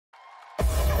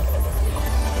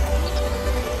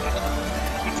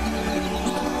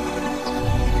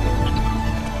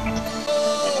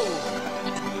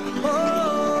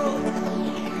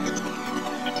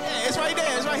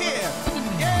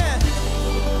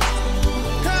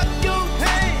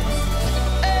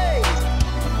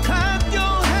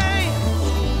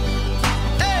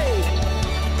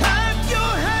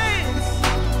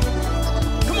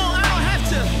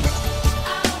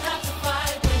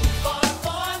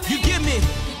me.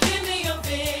 You give me a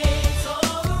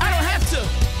victory. I don't have to.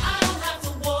 I don't have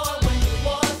to war when you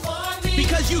war for me.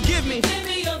 Because you give me. Give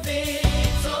me a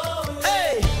victory.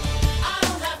 Hey. I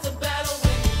don't have to battle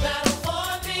when you battle for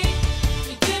me.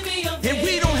 You give me a victory. And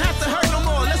we don't have to hurt no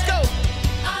more. Let's go.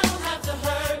 I don't have to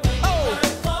hurt when you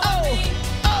hurt for me.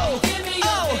 Give me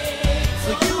a victory.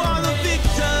 So you are the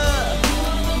victor.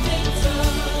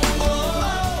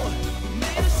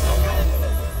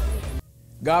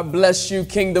 God bless you,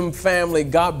 Kingdom family.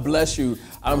 God bless you.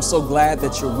 I'm so glad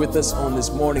that you're with us on this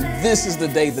morning. This is the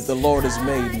day that the Lord has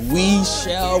made. We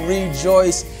shall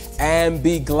rejoice and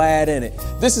be glad in it.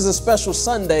 This is a special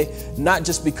Sunday, not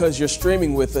just because you're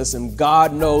streaming with us, and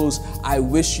God knows I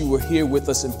wish you were here with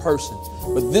us in person.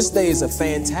 But this day is a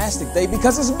fantastic day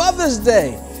because it's Mother's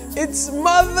Day. It's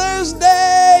Mother's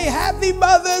Day. Happy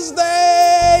Mother's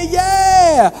Day.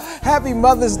 Yeah. Happy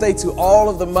Mother's Day to all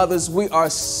of the mothers. We are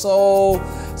so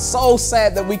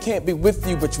sad that we can't be with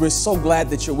you, but we're so glad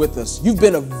that you're with us. You've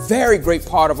been a very great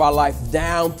part of our life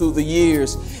down through the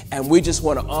years, and we just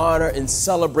want to honor and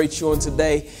celebrate you on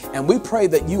today. And we pray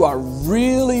that you are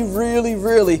really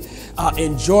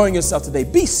enjoying yourself today.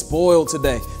 Be spoiled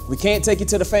today. We can't take you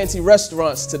to the fancy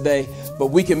restaurants today, but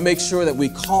we can make sure that we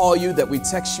call you, that we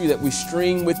text you, that we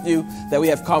stream with you, that we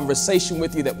have conversation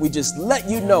with you, that we just let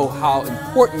you know how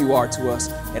important you are to us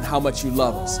and how much you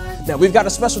love us. Now, we've got a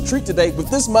special treat today. With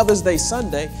this Mother's Day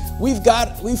Sunday, we've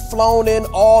flown in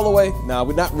all the way. Now,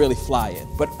 we're not really flying,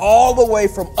 but all the way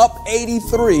from up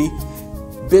 83.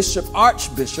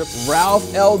 Archbishop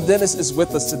Ralph L. Dennis is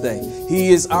with us today.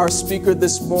 He is our speaker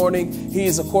this morning. He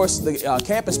is, of course, the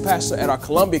campus pastor at our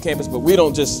Columbia campus, but we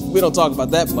don't talk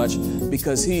about that much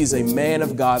because he is a man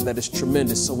of God that is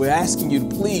tremendous. So we're asking you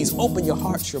to please open your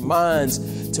hearts, your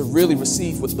minds to really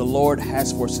receive what the Lord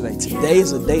has for us today. Today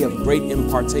is a day of great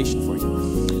impartation for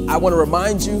you. I want to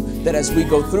remind you that as we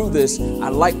go through this, I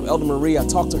like Elder Marie. I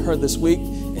talked to her this week.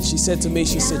 And she said to me,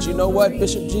 she said, you know what,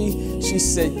 Bishop G? She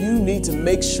said, you need to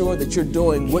make sure that you're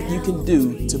doing what you can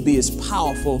do to be as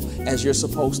powerful as you're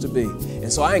supposed to be.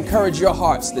 And so I encourage your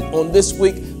hearts that on this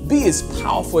week, be as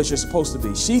powerful as you're supposed to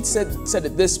be. She said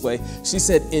it this way. She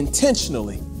said,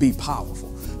 intentionally be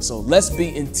powerful. So let's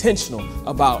be intentional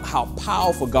about how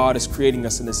powerful God is creating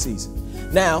us in this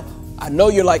season. Now, I know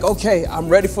you're like, okay, I'm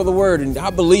ready for the word and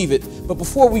I believe it. But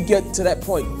before we get to that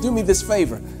point, do me this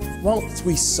favor. Won't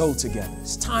we sow together?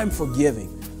 It's time for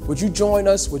giving. Would you join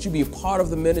us? Would you be a part of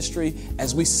the ministry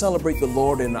as we celebrate the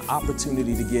Lord and the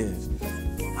opportunity to give?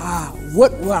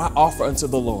 What will I offer unto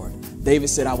the Lord? David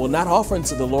said, I will not offer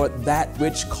unto the Lord that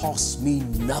which costs me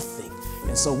nothing.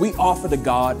 And so we offer to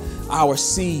God our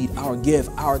seed, our gift,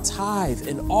 our tithe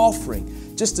and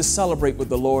offering, just to celebrate what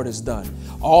the Lord has done.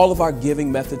 All of our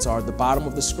giving methods are at the bottom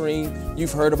of the screen.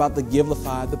 You've heard about the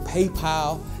Givelify, the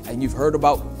PayPal, and you've heard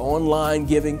about online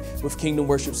giving with Kingdom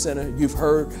Worship Center. You've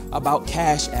heard about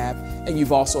Cash App, and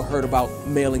you've also heard about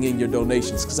mailing in your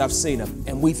donations, because I've seen them.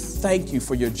 And we thank you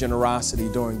for your generosity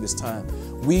during this time.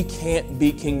 We can't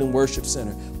be Kingdom Worship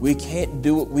Center. We can't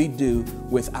do what we do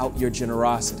without your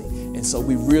generosity. And so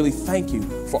we really thank you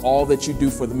for all that you do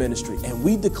for the ministry. And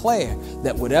we declare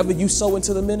that whatever you sow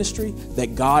into the ministry,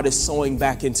 that God is sowing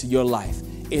back into your life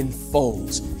in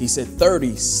folds. He said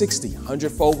 30, 60,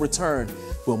 100-fold return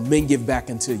will men give back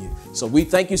unto you. So we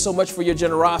thank you so much for your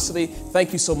generosity.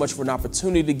 Thank you so much for an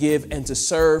opportunity to give and to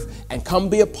serve, and come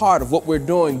be a part of what we're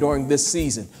doing during this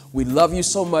season. We love you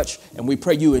so much, and we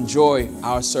pray you enjoy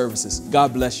our services.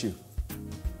 God bless you.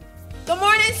 Good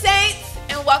morning, saints,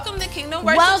 and welcome to Kingdom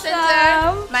Worship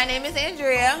Center. My name is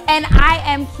Andrea. And I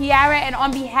am Kiara, and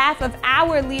on behalf of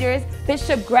our leaders,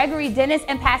 Bishop Gregory Dennis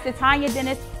and Pastor Tanya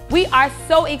Dennis, we are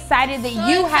so excited that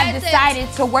you have decided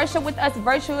to worship with us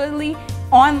virtually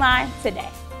online today.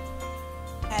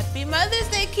 Happy Mother's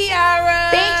Day,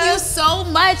 Kiara. Thank you so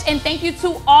much, and thank you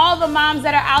to all the moms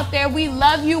that are out there. We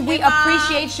love you, we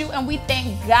appreciate you, and we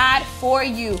thank God for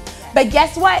you. But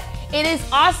guess what? It is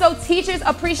also Teachers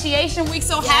Appreciation Week,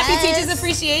 so happy Teachers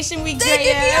Appreciation Week, Thank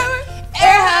you, Drea. Kiara.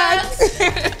 Air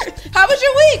hugs. How was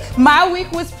your week? My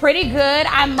week was pretty good,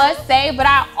 I must say, but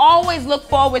I always look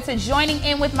forward to joining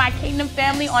in with my Kingdom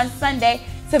family on Sunday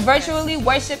to virtually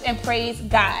worship and praise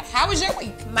God. How was your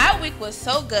week? My week was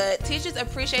so good. Teachers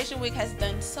Appreciation Week has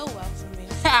done so well for me.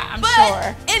 I'm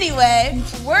sure. Anyway,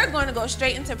 we're going to go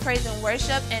straight into praise and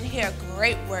worship and hear a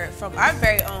great word from our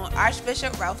very own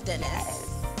Archbishop Ralph Dennis.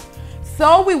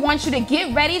 So we want you to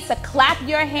get ready to clap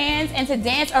your hands and to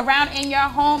dance around in your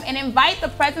home and invite the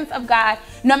presence of God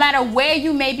no matter where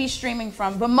you may be streaming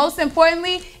from. But most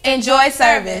importantly, enjoy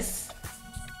service.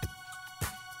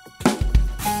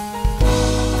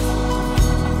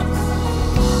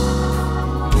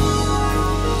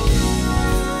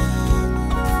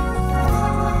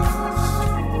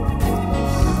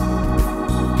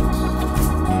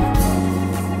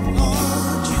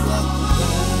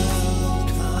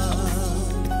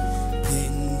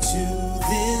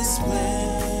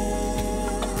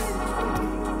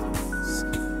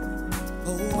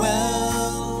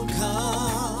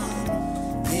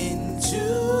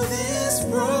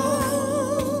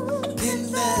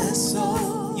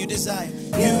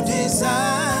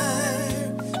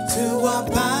 to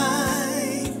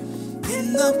abide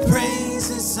in the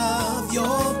praises of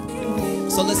your.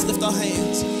 So let's lift our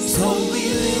hands. So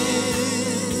we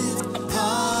lift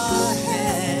our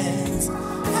hands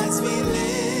as we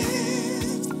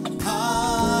lift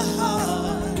our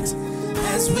hearts,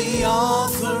 as we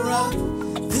offer up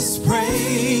this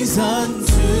praise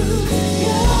unto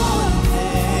your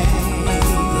name.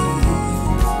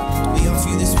 We offer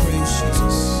you this praise,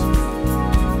 Jesus.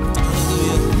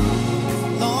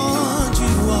 Hallelujah. Lord,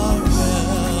 you are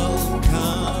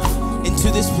welcome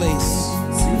into this place.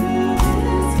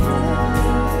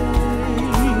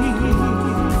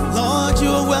 Lord, you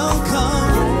are welcome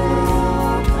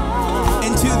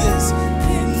into this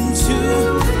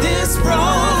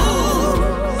broken.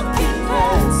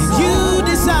 You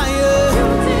desire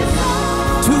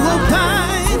to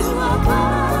abide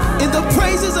in the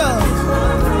praises of.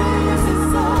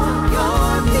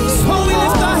 So we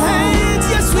lift our hands,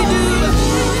 yes we do.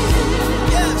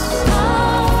 Yes.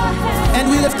 And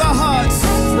we lift our hearts.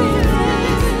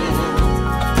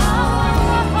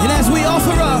 And as we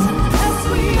offer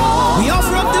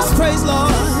up this praise,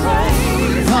 Lord,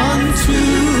 unto.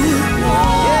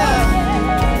 Yeah.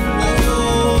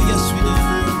 Oh, yes we do.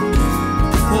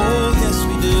 Oh, yes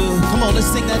we do. Come on, let's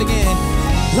sing that again.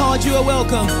 Lord, you are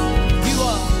welcome. You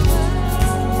are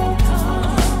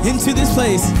into this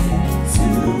place.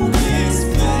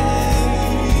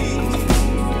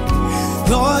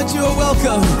 Lord, you are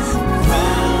welcome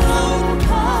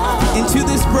into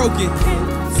this broken.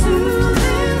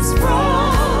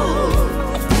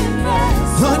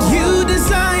 Lord, you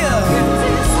desire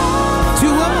to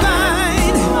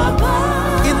abide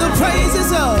in the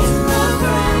praises of.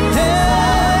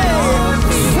 Hey,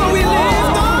 so we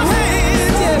lift our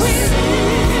hands, yes,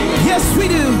 yes we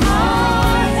do.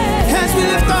 As we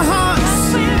lift our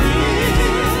hearts,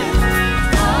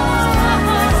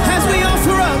 as we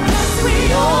offer up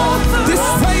this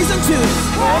praise unto.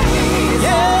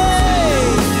 Yeah.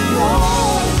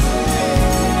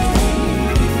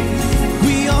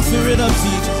 Offer it up to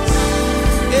you, Jesus.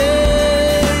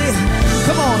 Hey,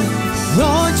 come on.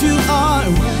 Lord, you are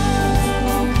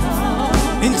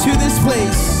into this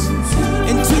place,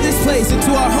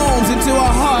 into our homes, into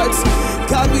our hearts.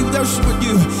 God, we worship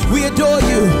you. We adore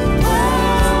you.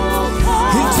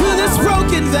 Into this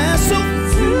broken vessel.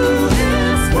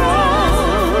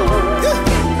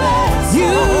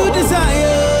 You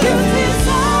desire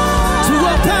to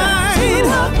abide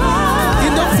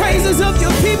in the praises of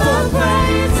your people.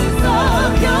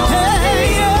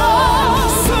 Hey, yeah.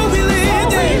 So we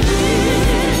lift it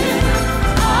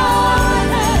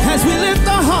as we lift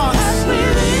our hearts,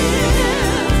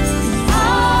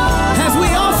 as we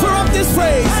offer up this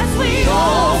praise,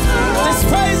 this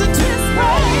praise unto.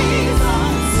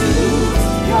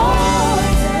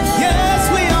 Yes,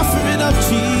 we offer it up,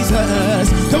 Jesus.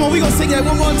 Come on, we're gonna sing that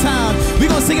one more time. We're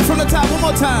gonna sing it from the top one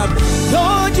more time.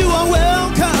 Lord, you are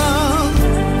welcome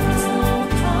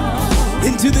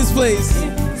into this place.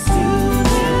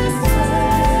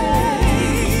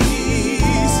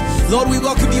 Lord, we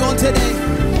welcome you on today.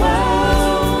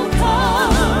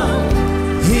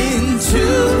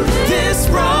 Into this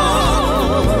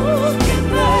broken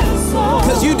vessel.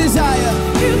 'Cause you desire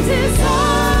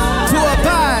to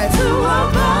abide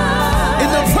in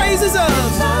the praises of.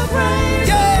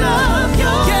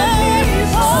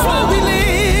 So we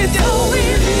lift you.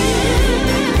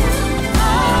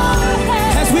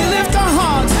 As we lift our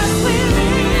hearts.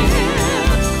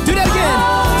 Do that again.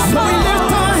 So we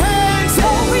lift our hands.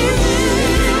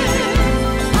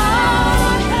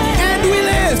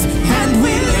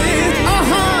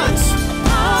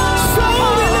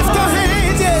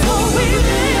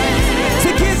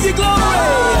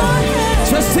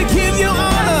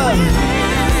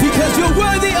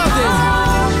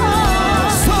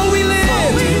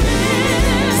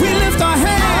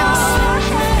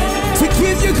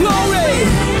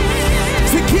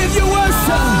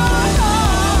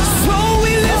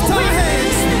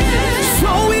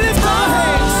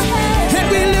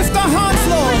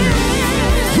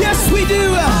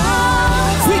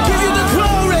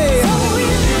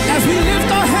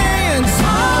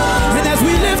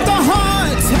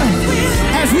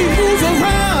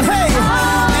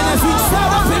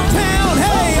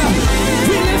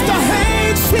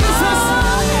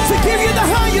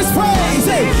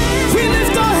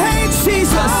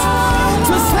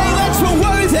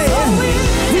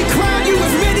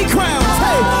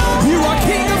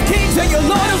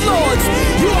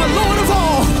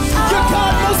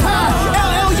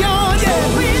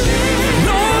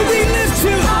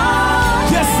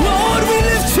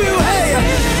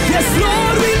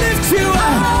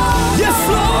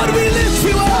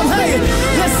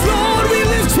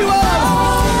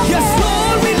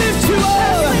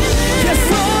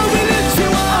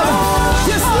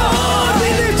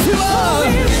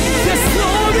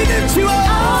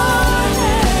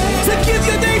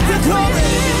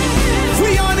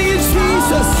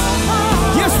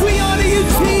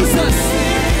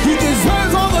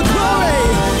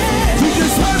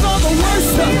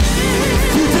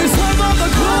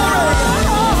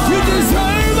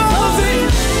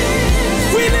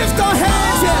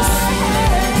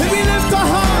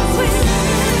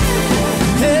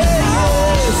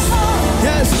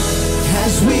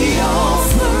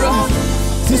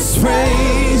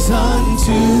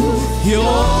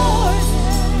 your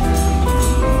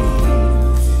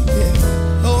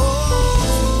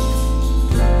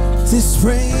this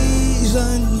praise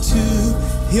unto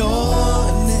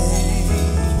your name.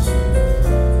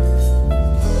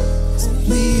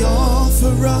 We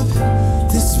offer up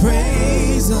this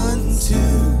praise unto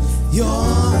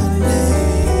your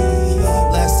name.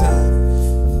 Last time.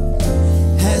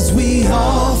 As we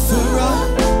offer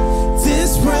up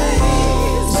this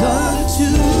praise unto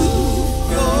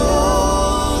your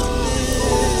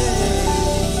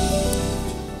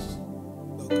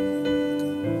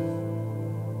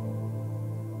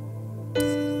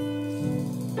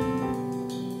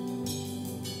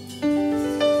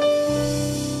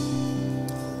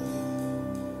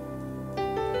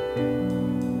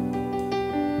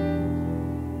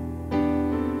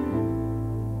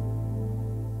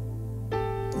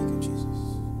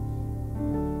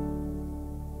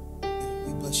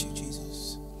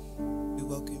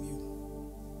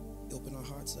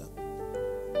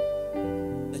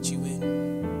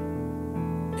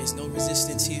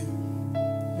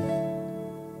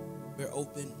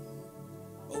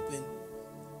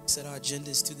set our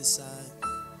agendas to the side.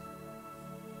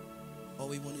 All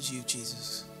we want is you,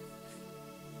 Jesus.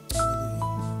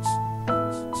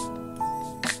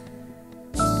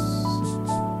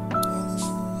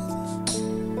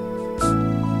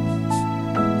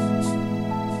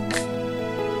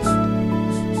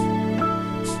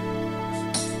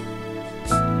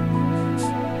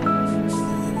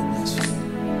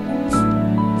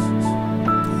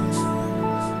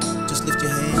 Just lift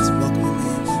your hands and welcome him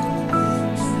in.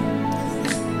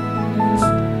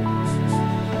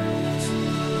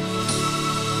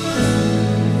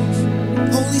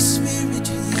 Holy Spirit,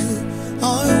 you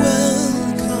are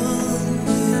welcome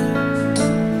here.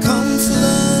 Come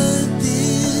flood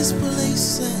this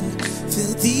place and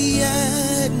fill the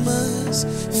atmosphere.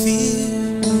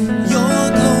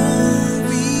 Your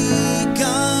glory,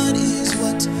 God, is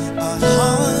what our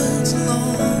hearts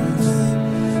long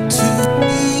for. To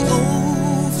be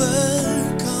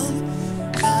overcome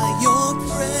by your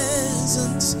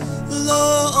presence,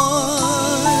 Lord.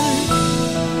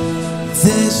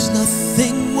 There's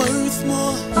nothing worth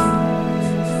more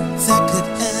that could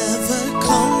ever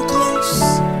come close.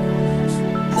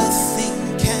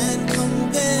 Nothing can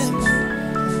compare.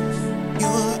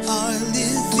 You're our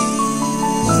living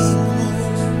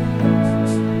hope.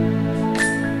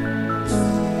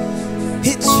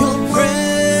 It's your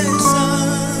presence,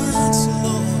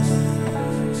 Lord.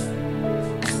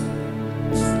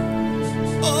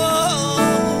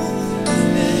 Oh,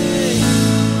 hey.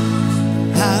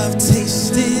 I've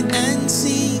tasted and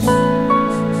seen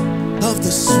of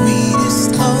the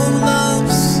sweetest of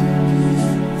loves,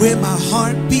 where my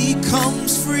heart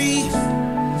becomes free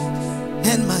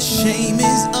and my shame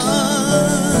is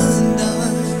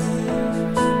undone.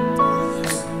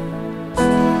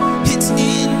 It's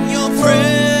in your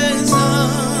presence,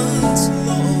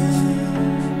 Lord.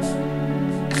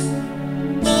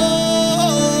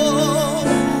 Oh,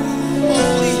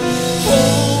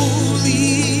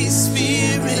 Holy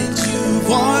Spirit,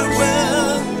 you are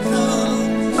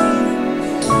welcome.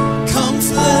 Come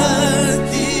flood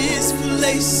this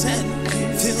place and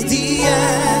fill the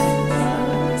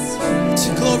atmosphere.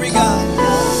 To glory, God.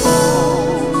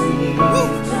 Woo.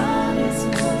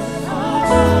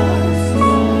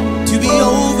 To be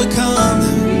overcome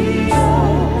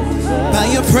by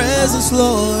your presence,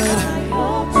 Lord.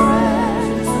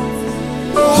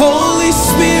 Holy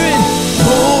Spirit,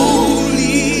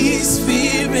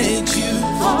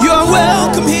 you are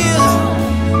welcome here.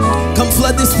 Come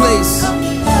flood this place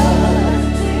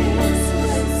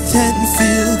and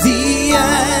fill the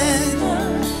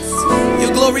atmosphere.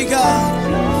 Your glory,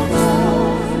 God.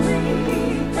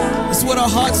 That's what our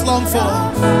hearts long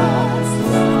for.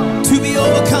 To be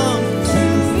overcome.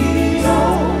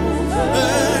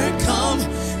 Overcome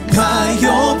by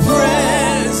your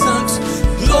presence,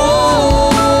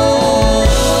 Lord.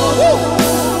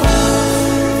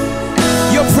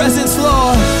 Your presence,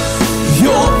 Lord.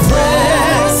 Your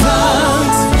presence,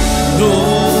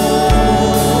 Lord.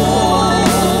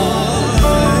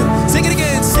 Sing it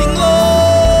again. Sing,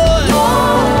 Lord.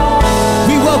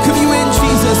 We welcome you in,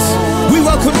 Jesus. We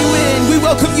welcome you in. We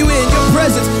welcome you in. Your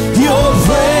presence.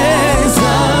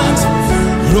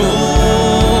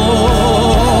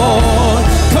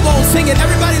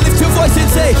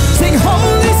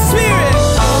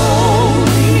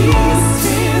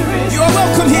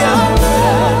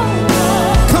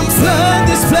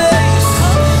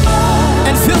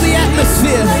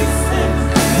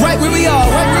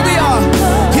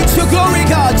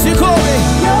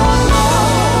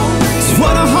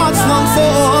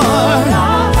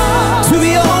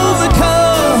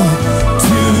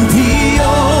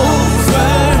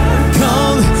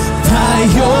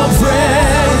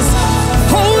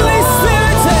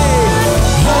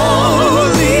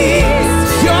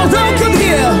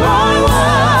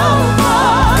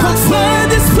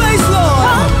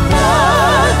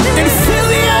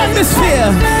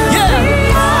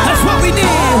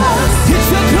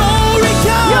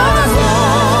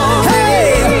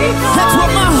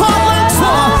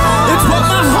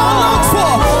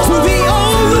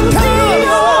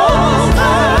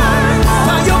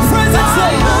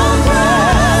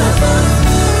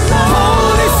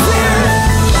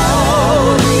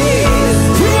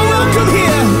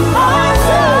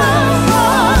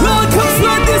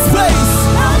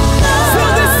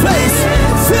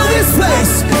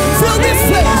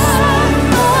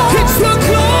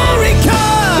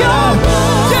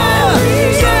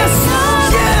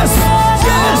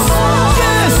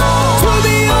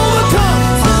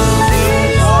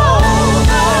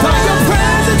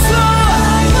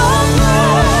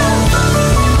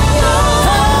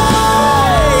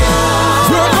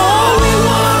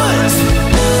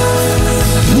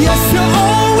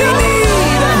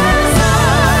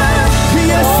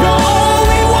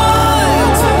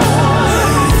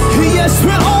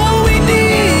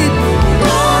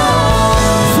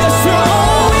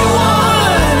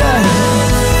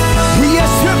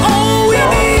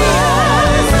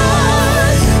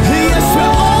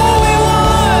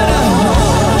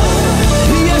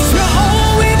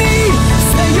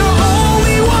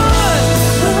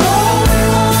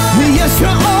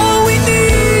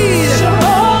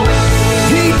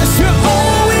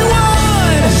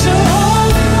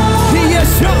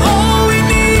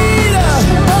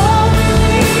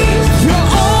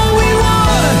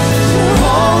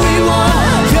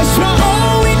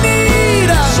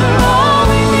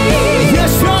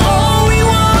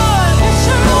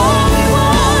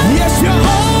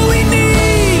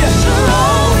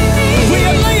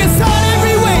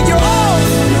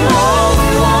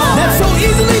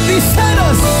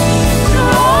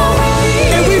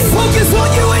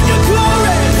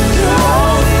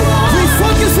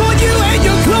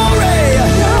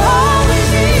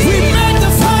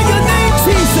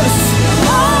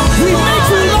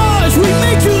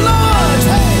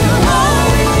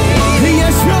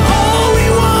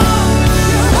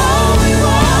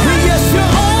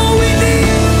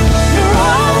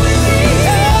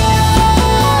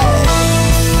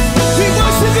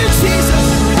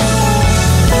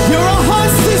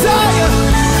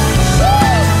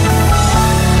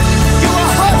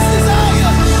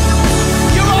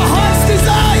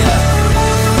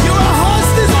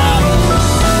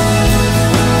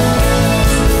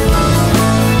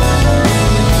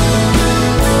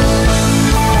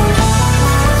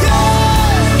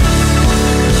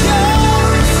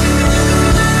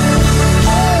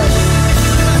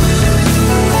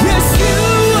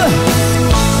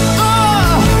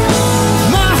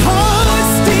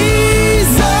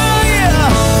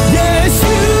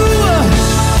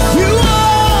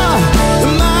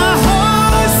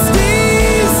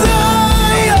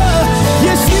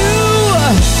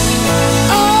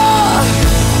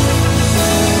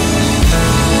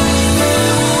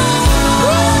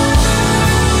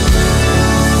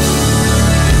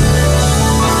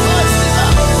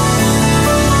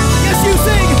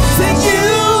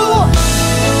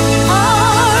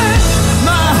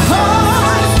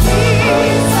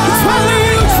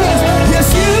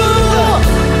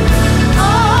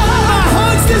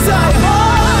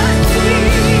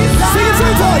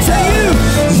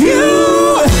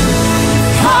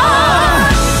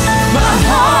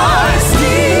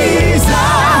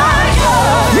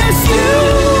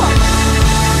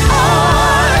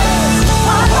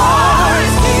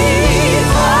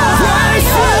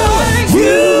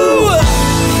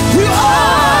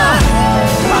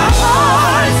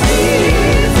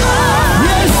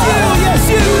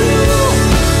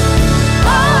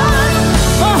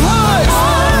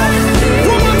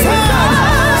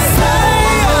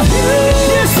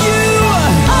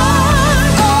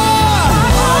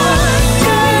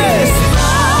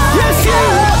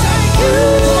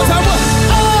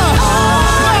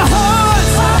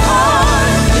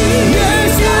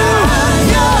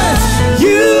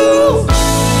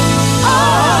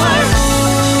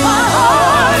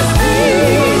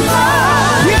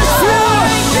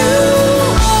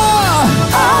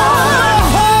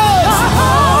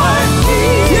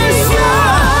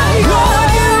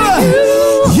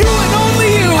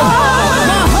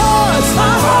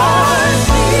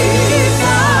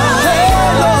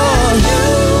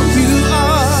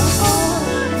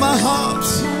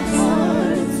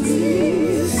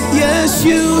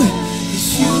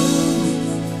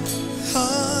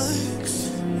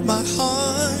 my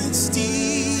heart's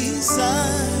desire.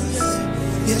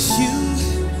 Yes,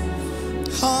 you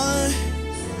are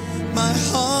my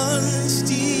heart's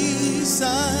desire.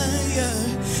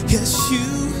 Yes,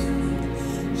 you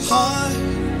are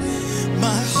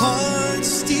my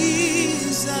heart's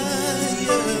desire.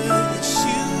 Yes,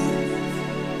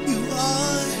 you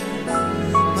are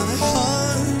my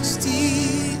heart's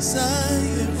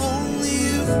desire. Only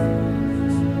you.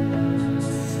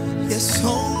 Yes,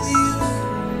 only you.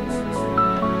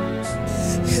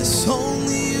 Yes,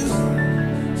 only you.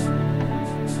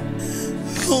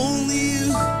 Only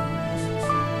you.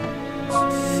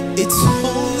 It's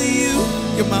only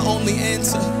you. You're my only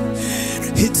answer.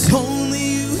 It's only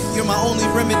you. You're my only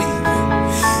remedy.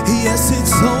 Yes,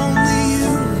 it's only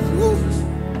you. Woo.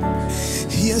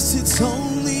 Yes, it's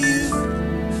only you.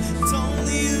 It's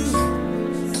only you.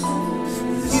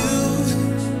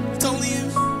 You. It's only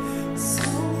you.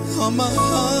 On my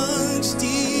heart's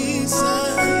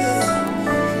desire.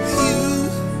 You.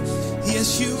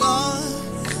 Yes, you are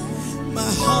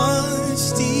my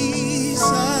heart's desire.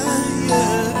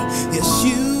 Yes,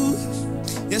 you.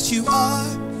 Yes, you are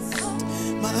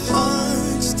my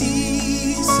heart's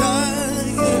desire.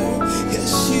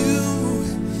 Yes, you.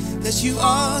 Yes, you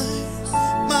are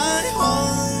my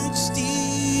heart's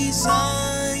desire.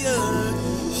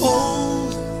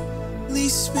 Holy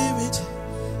Spirit,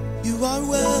 you are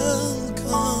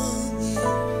welcome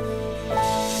here.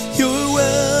 You're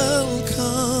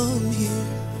welcome here.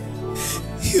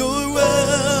 You're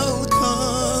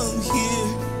welcome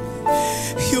here.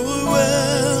 You're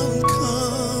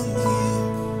welcome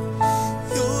here.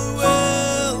 You're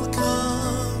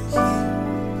welcome here.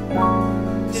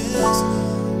 Yes,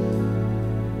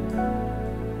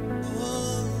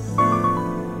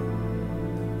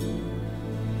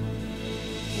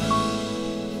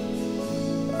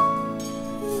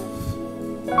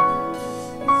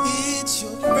 it's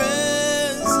your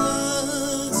presence,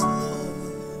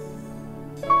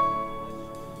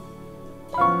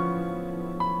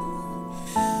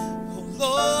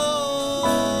 Lord.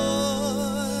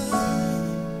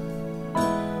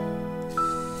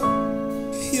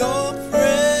 Your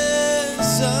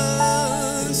presence,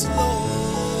 Lord.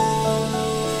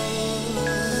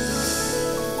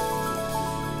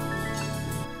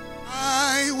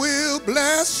 I will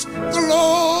bless the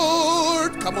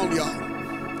Lord. Come on, y'all.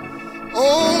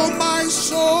 Oh, my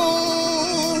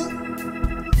soul,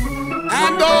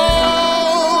 and all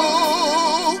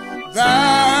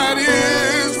that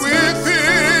is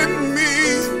within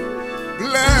me,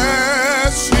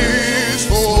 bless His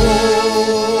holy,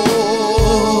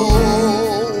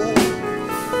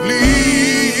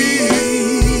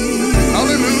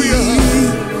 hallelujah,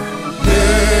 name.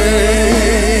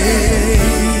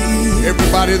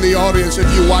 Everybody in the audience,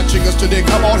 if you're watching us today,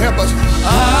 come on, help us.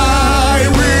 I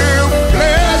will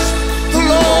bless the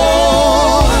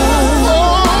Lord,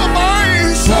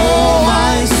 oh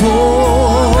my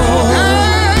soul,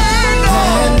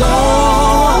 and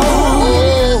all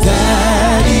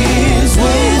That is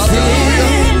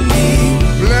within me.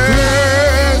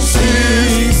 bless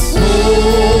His holy,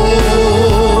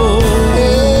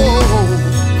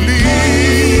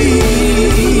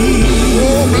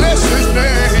 oh bless His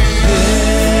name,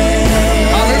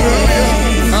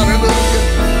 hallelujah,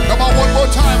 hallelujah.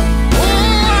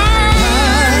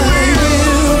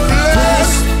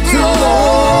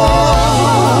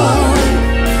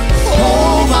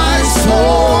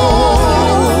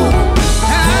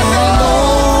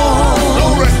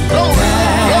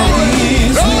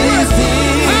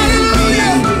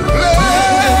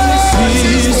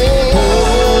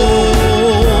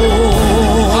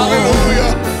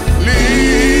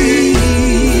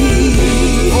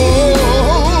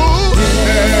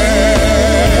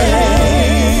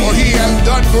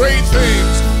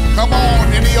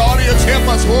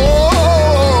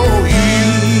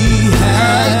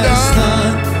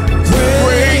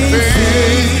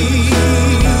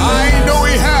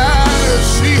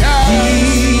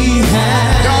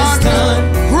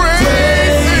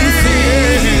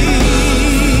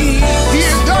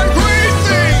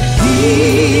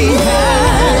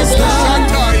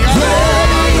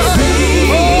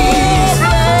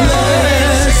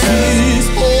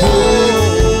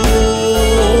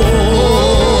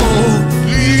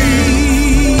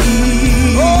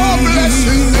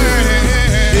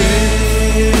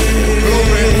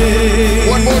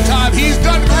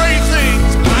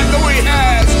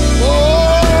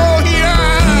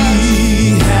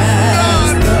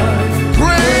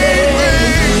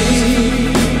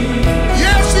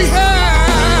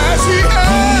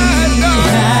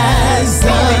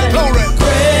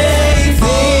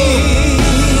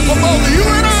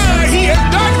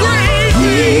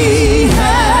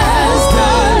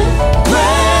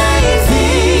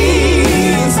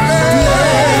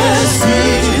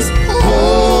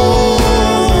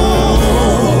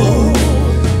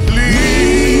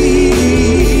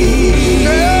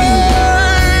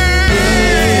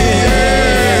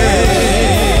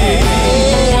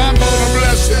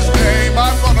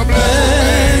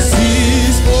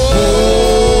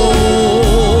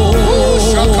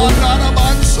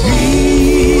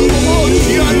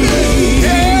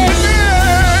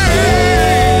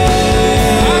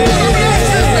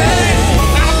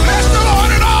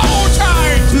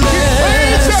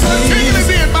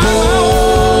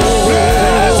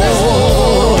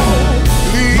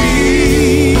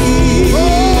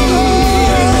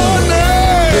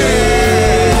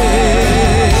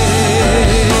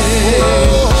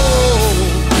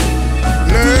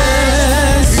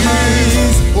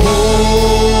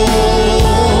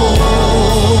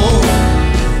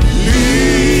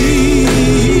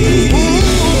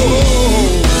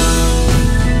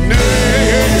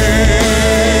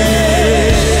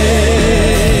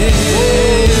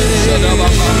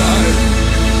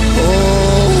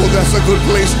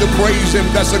 to praise him.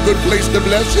 That's a good place to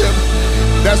bless him.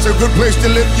 That's a good place to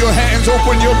lift your hands,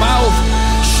 open your mouth,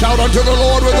 shout unto the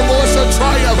Lord with a voice of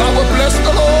triumph. I will bless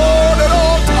the Lord at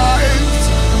all times.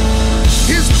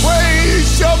 His praise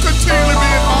shall continually be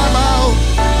in my mouth.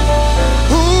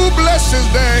 Ooh, bless his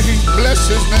name, bless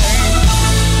his name.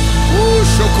 Ooh,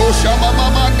 shokosha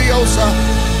mama mandiosa.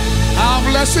 I'll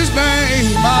bless his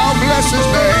name, I'll bless his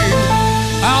name.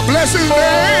 I'll bless his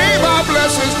name, I'll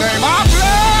bless his name. I'll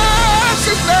bless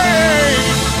his name.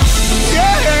 Yeah.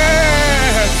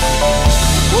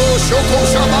 Ooh,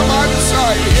 shokosha mama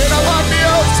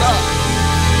mandiosa.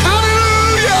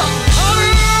 Hallelujah,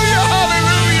 hallelujah,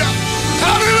 hallelujah.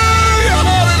 Hallelujah,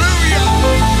 hallelujah.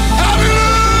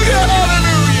 Hallelujah,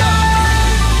 hallelujah.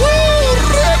 Woo,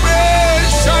 rebe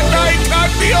shandai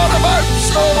kandiona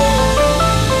manso.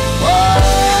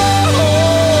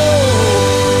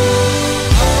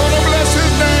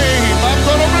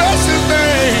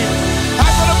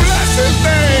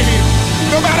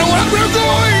 No matter what we're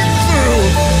going through,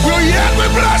 we'll yet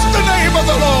bless the name of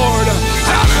the Lord.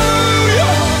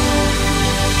 Hallelujah.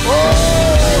 Oh,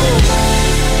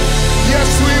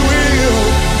 yes we will.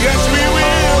 Yes we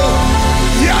will.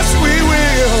 Yes we will.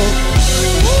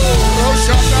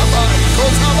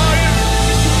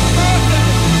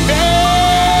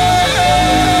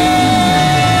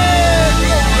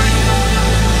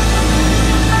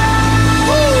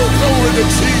 Glory to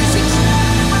Jesus.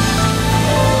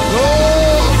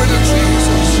 Glory to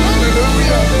Jesus.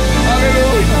 Hallelujah.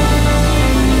 Hallelujah.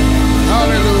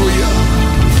 Hallelujah.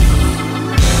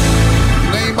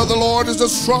 The name of the Lord is a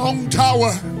strong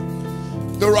tower.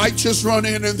 The righteous run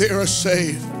in and they are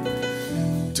saved.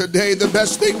 Today, the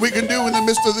best thing we can do in the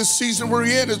midst of this season we're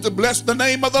in is to bless the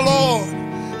name of the Lord.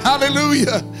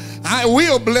 Hallelujah. I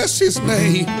will bless his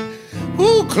name.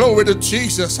 Ooh, glory to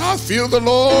Jesus. I feel the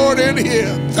Lord in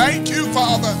here. Thank you,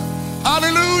 Father.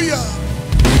 Hallelujah.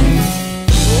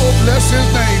 Oh, bless his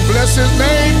name, bless his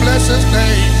name, bless his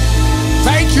name.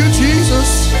 Thank you,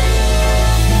 Jesus.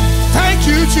 Thank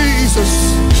you,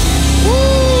 Jesus.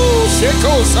 Woo,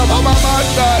 sheko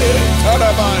sababamandai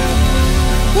karabaya.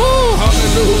 Woo,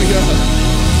 hallelujah.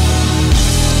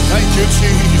 Thank you,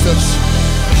 Jesus.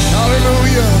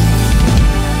 Hallelujah.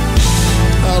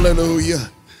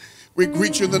 Hallelujah. We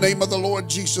greet you in the name of the Lord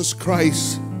Jesus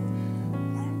Christ,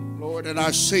 Lord and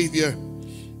our Savior.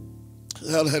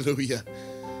 Hallelujah.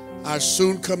 Our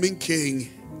soon coming King.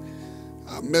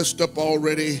 I messed up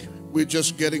already. We're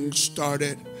just getting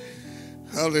started.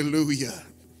 Hallelujah.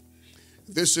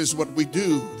 This is what we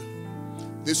do.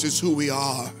 This is who we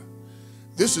are.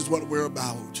 This is what we're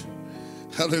about.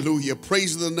 Hallelujah.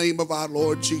 Praise the name of our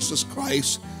Lord Jesus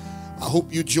Christ. I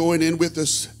hope you join in with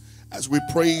us as we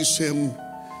praise him.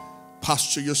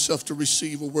 Posture yourself to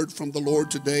receive a word from the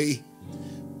Lord today.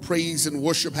 Praise and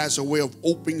worship has a way of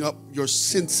opening up your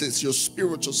senses, your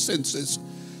spiritual senses,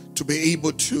 to be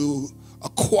able to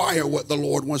acquire what the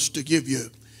Lord wants to give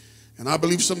you. And I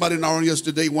believe somebody in our audience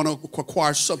today want to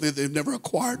acquire something they've never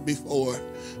acquired before.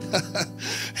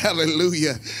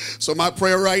 Hallelujah. So my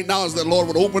prayer right now is that the Lord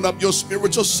would open up your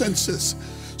spiritual senses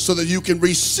so that you can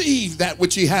receive that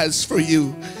which he has for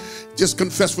you. Just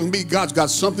confess with me, God's got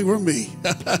something for me.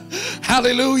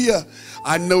 Hallelujah.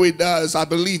 I know he does. I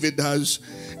believe it does.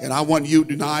 And I want you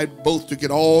and I both to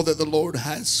get all that the Lord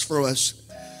has for us.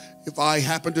 If I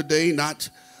happen today not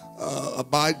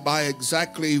abide by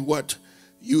exactly what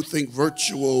you think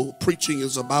virtual preaching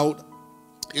is about,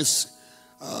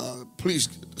 please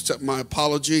accept my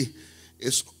apology.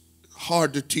 It's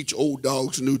hard to teach old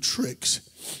dogs new tricks.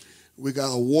 We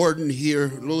got a warden here,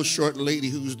 a little short lady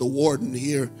who's the warden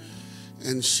here,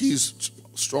 and she's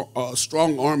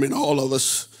strong arming all of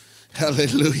us.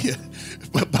 Hallelujah.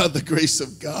 But by the grace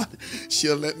of God,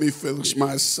 she'll let me finish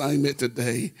my assignment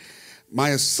today. My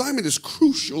assignment is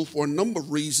crucial for a number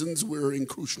of reasons. We're in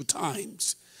crucial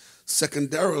times.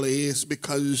 Secondarily, it's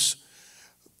because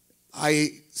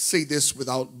I say this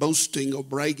without boasting or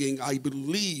bragging. I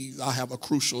believe I have a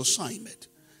crucial assignment.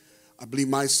 I believe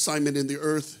my assignment in the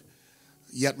earth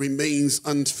yet remains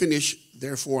unfinished.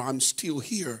 Therefore, I'm still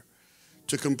here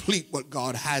to complete what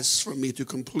God has for me to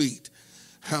complete.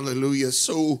 Hallelujah.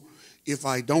 So if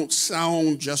I don't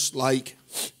sound just like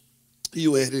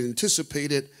you had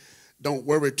anticipated, don't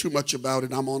worry too much about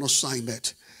it. I'm on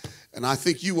assignment. And I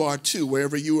think you are too.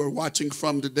 Wherever you are watching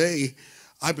from today,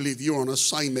 I believe you're on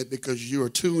assignment because you're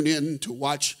tuned in to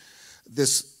watch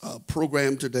this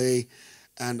program today.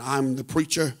 And I'm the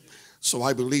preacher, so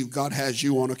I believe God has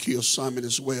you on a key assignment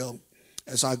as well.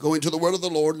 As I go into the word of the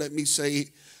Lord, let me say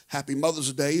Happy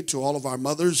Mother's Day to all of our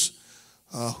mothers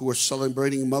who are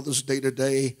celebrating Mother's Day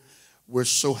today. We're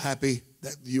so happy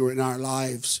that you're in our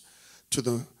lives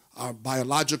to our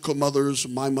biological mothers,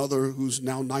 my mother, who's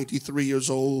now 93 years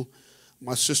old,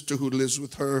 my sister who lives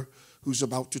with her, who's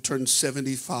about to turn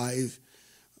 75,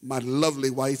 my lovely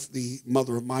wife, the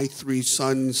mother of my 3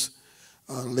 sons,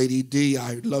 Lady D,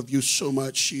 I love you so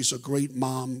much. She's a great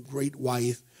mom, great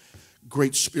wife,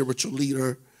 great spiritual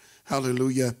leader.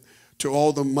 Hallelujah. To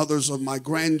all the mothers of my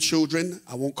grandchildren,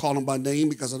 I won't call them by name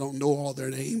because I don't know all their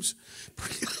names.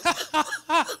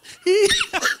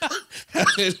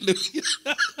 Hallelujah.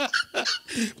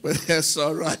 But that's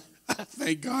all right.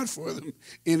 Thank God for them.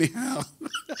 Anyhow,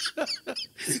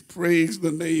 praise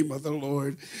the name of the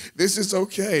Lord. This is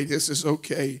okay. This is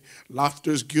okay.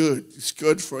 Laughter's good. It's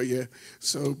good for you.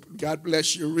 So God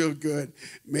bless you real good.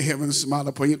 May heaven smile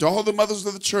upon you. To all the mothers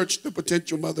of the church, the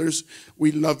potential mothers,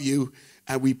 we love you.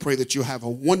 And we pray that you have a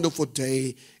wonderful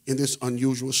day in this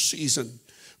unusual season.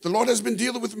 The Lord has been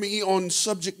dealing with me on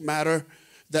subject matter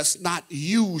that's not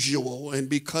usual. And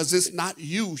because it's not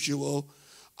usual,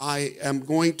 I am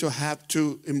going to have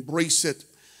to embrace it,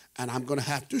 and I'm going to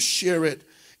have to share it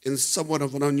in somewhat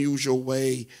of an unusual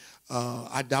way.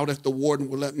 I doubt if the warden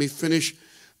will let me finish,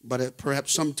 but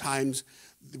perhaps sometimes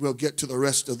we'll get to the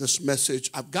rest of this message.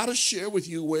 I've got to share with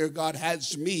you where God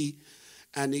has me,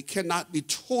 and it cannot be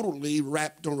totally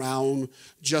wrapped around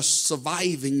just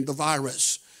surviving the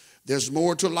virus. There's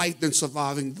more to life than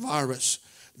surviving the virus.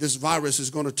 This virus is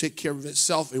going to take care of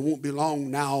itself. It won't be long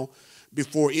now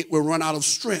before it will run out of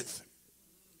strength.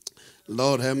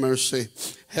 Lord have mercy.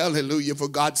 Hallelujah. For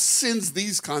God sends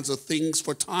these kinds of things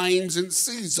for times and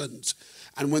seasons.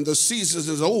 And when the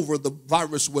season is over, the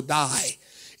virus will die.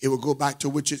 It will go back to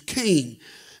which it came.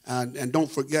 And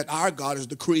don't forget, our God is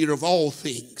the creator of all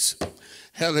things.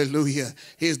 Hallelujah.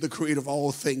 He is the creator of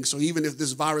all things. So even if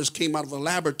this virus came out of a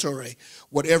laboratory,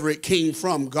 whatever it came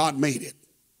from, God made it.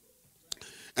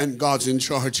 And God's in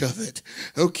charge of it.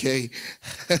 Okay.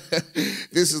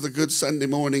 This is a good Sunday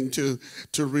morning to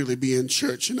really be in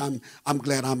church. And I'm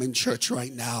glad I'm in church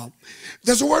right now.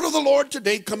 There's a word of the Lord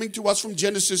today coming to us from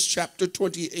Genesis chapter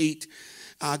 28.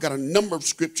 I got a number of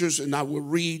scriptures, and I will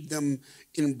read them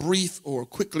in brief or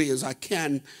quickly as I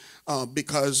can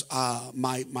because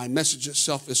my message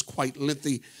itself is quite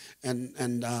lengthy.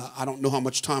 And I don't know how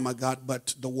much time I got,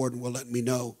 but the warden will let me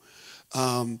know.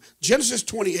 Genesis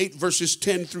 28 verses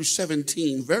 10 through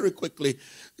 17. Very quickly,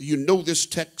 you know this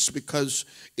text because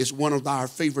it's one of our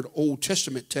favorite Old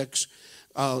Testament texts.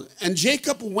 And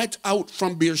Jacob went out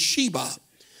from Beersheba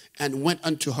and went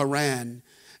unto Haran,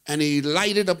 and he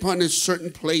lighted upon a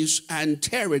certain place and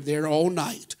tarried there all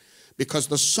night because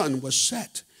the sun was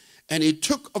set. And he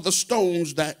took of the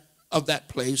stones of that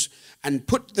place and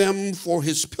put them for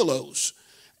his pillows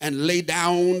and lay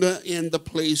down in the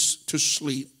place to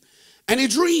sleep. And he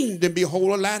dreamed, and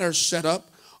behold, a ladder set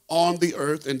up on the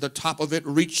earth, and the top of it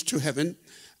reached to heaven.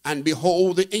 And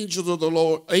behold, the angel of the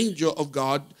Lord, angel of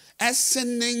God,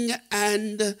 ascending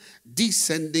and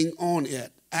descending on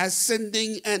it,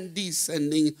 ascending and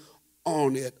descending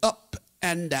on it, up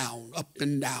and down, up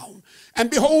and down. And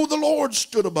behold, the Lord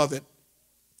stood above it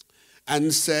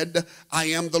and said, I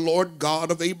am the Lord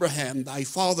God of Abraham, thy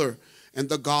father, and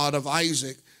the God of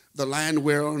Isaac. The land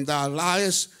whereon thou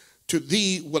liest, to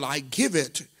thee will I give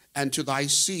it, and to thy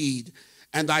seed.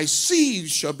 And thy seed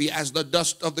shall be as the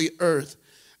dust of the earth,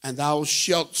 and thou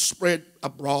shalt spread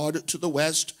abroad to the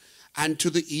west, and to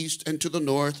the east, and to the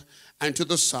north, and to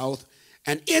the south.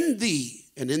 And in thee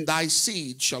and in thy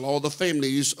seed shall all the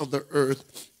families of the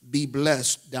earth be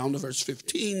blessed. Down to verse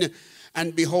 15.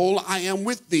 And behold, I am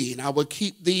with thee, and I will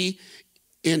keep thee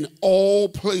in all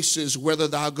places whither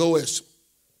thou goest.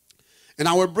 And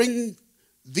I will bring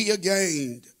thee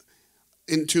again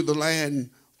into the land,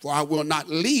 for I will not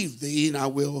leave thee, and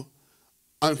for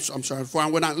I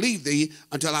will not leave thee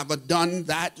until I have done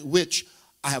that which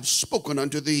I have spoken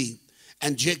unto thee.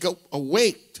 And Jacob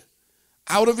awaked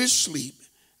out of his sleep,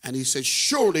 and he said,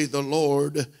 surely the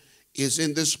Lord is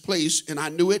in this place, and I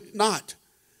knew it not.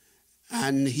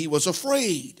 And he was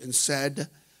afraid and said,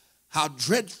 how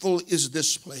dreadful is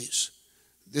this place?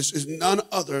 This is none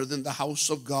other than the house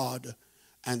of God,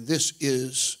 and this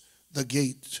is the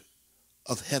gate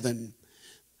of heaven.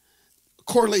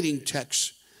 Correlating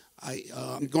text,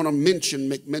 I'm going to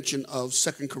make mention of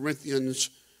 2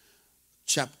 Corinthians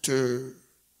chapter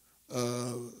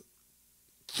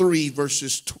 3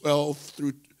 verses 12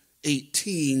 through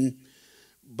 18,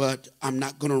 but I'm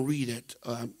not going to read it.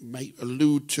 I might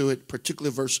allude to it,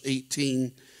 particularly verse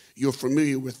 18. You're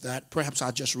familiar with that. Perhaps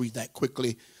I'll just read that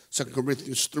quickly. 2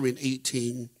 Corinthians 3 and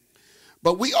 18.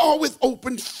 But we all with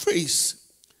open face,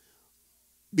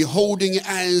 beholding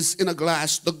as in a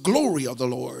glass the glory of the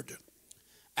Lord,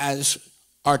 as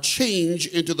are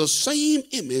changed into the same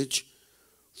image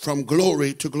from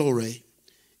glory to glory,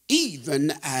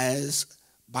 even as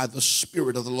by the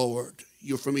Spirit of the Lord.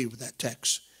 You're familiar with that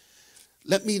text.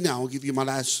 Let me now give you my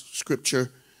last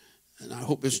scripture, and I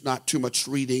hope it's not too much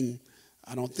reading.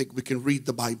 I don't think we can read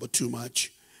the Bible too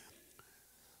much.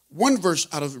 One verse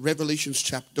out of Revelations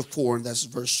chapter 4, and that's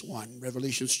verse 1.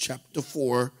 Revelations chapter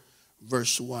 4,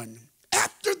 verse 1.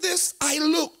 After this I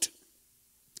looked,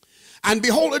 and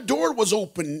behold, a door was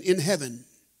open in heaven.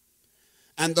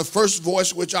 And the first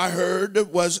voice which I heard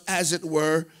was, as it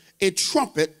were, a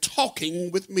trumpet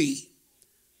talking with me,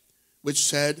 which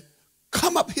said,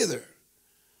 come up hither.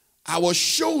 I will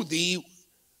show thee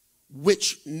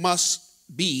which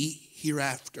must be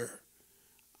hereafter.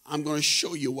 I'm going to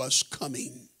show you what's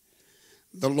coming.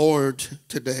 The Lord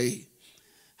today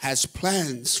has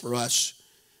plans for us.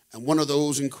 And one of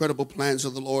those incredible plans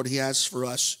of the Lord he has for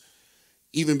us,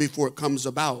 even before it comes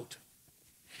about,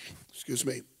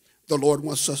 the Lord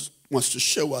wants to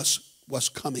show us what's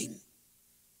coming.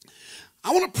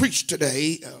 I want to preach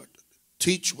today,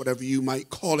 teach, whatever you might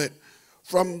call it,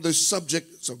 from the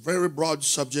subject. It's a very broad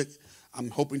subject.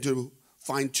 I'm hoping to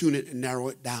fine-tune it and narrow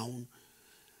it down.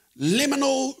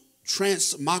 Liminal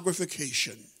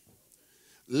transmogrification.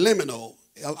 Liminal,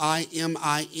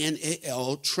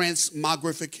 L-I-M-I-N-A-L,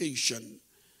 transmogrification.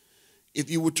 If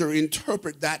you were to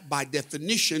interpret that by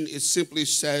definition, it simply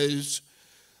says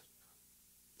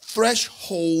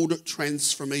threshold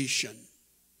transformation.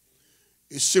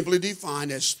 It's simply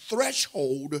defined as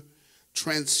threshold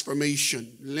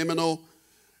transformation. Liminal,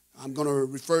 I'm going to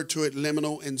refer to it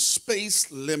liminal in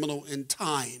space, liminal in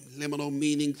time. Liminal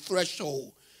meaning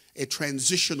threshold, a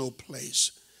transitional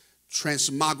place.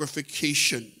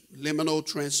 Transmogrification, liminal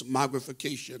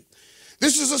transmogrification.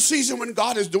 This is a season when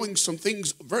God is doing some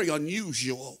things very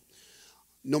unusual.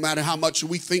 No matter how much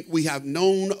we think we have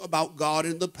known about God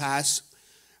in the past,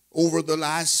 over the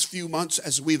last few months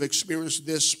as we've experienced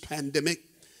this pandemic,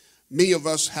 many of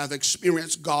us have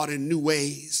experienced God in new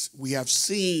ways. We have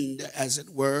seen, as it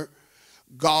were,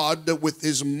 God with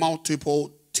his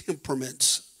multiple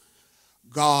temperaments.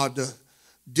 God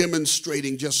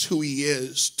demonstrating just who he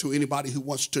is to anybody who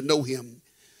wants to know him.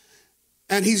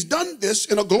 And he's done this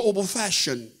in a global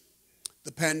fashion.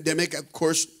 The pandemic, of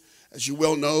course, as you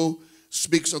well know,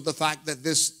 speaks of the fact that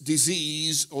this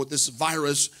disease or this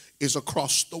virus is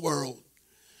across the world.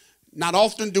 Not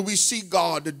often do we see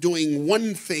God doing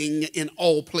one thing in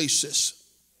all places.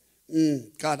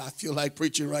 God, I feel like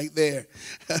preaching right there.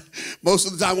 Most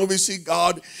of the time when we see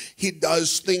God, he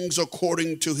does things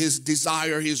according to his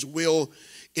desire, his will,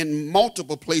 in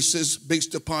multiple places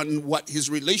based upon what his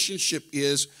relationship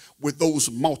is with those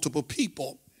multiple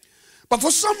people. But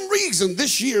for some reason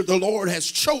this year, the Lord has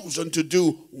chosen to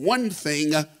do one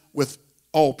thing with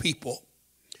all people,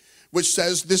 which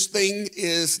says this thing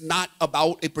is not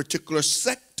about a particular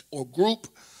sect or group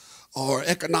or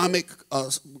economic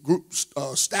group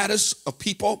status of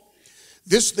people.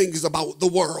 This thing is about the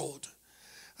world.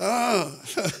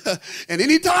 And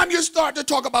anytime you start to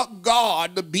talk about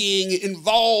God being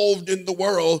involved in the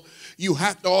world, you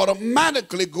have to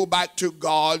automatically go back to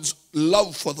God's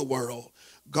love for the world,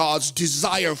 God's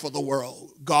desire for the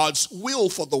world, God's will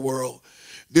for the world.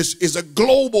 This is a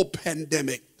global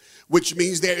pandemic, which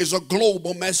means there is a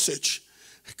global message.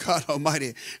 God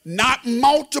Almighty, not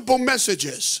multiple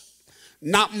messages,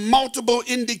 not multiple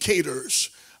indicators,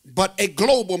 but a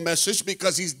global message,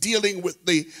 because he's dealing with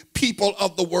the people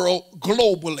of the world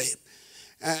globally.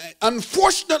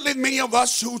 Unfortunately, many of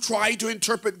us who try to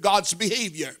interpret God's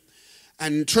behavior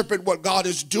and interpret what God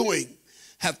is doing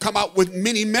have come out with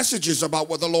many messages about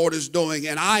what the Lord is doing.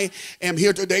 And I am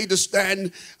here today to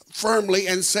stand firmly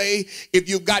and say, if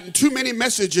you've gotten too many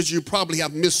messages, you probably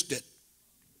have missed it.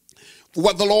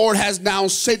 What the Lord has now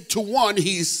said to one,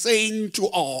 he's saying to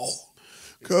all.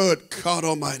 Good God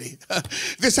Almighty.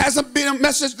 This hasn't been a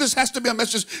message. This has to be a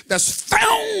message that's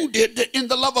founded in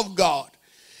the love of God.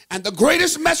 And the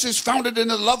greatest message founded in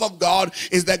the love of God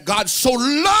is that God so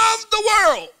loved the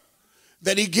world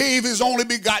that he gave his only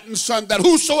begotten son, that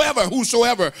whosoever,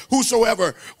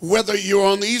 whether you're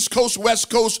on the East Coast, West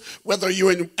Coast, whether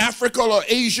you're in Africa or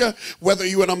Asia, whether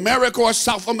you're in America or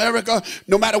South America,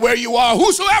 no matter where you are,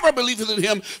 whosoever believeth in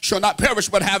him shall not perish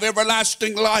but have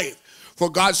everlasting life. For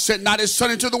God sent not his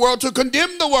son into the world to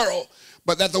condemn the world,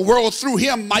 but that the world through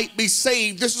him might be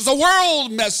saved. This is a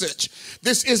world message.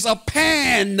 This is a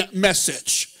pan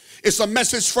message. It's a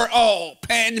message for all.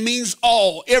 Pan means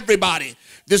all, everybody.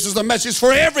 This is a message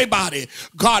for everybody.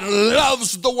 God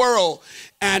loves the world.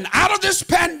 And out of this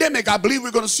pandemic, I believe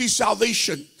we're going to see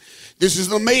salvation. This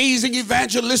is an amazing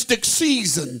evangelistic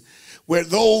season where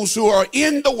those who are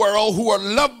in the world, who are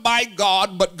loved by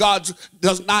God, but God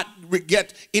does not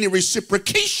get any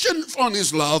reciprocation from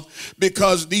his love,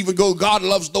 because even though God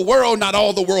loves the world, not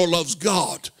all the world loves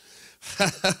God.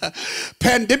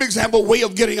 Pandemics have a way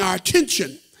of getting our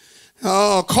attention,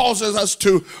 causes us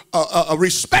to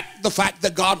respect the fact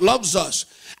that God loves us.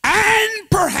 And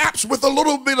perhaps with a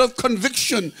little bit of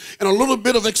conviction and a little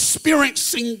bit of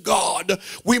experiencing God,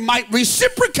 we might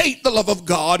reciprocate the love of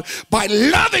God by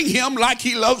loving him like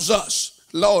he loves us.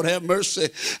 Lord have mercy.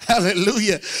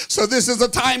 Hallelujah. So this is a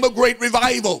time of great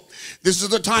revival. This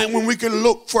is a time when we can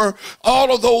look for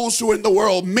all of those who are in the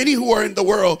world, many who are in the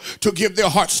world, to give their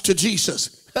hearts to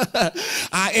Jesus.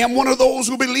 I am one of those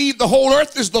who believe the whole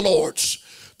earth is the Lord's,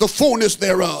 the fullness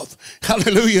thereof.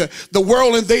 Hallelujah. The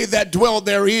world and they that dwell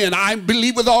therein. I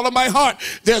believe with all of my heart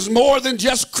there's more than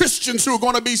just Christians who are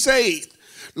going to be saved.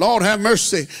 Lord have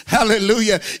mercy.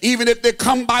 Hallelujah. Even if they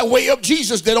come by way of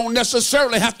Jesus, they don't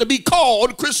necessarily have to be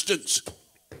called Christians.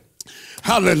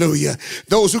 Hallelujah.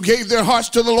 Those who gave their hearts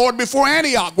to the Lord before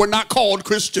Antioch were not called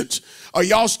Christians. Are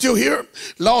y'all still here?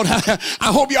 Lord, I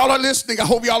hope y'all are listening. I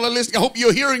hope y'all are listening. I hope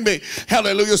you're hearing me.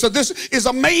 Hallelujah. So this is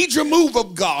a major move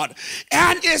of God,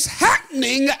 and it's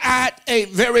happening at a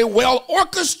very well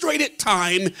orchestrated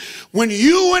time when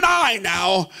you and I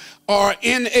now are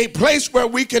in a place where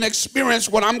we can experience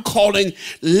what I'm calling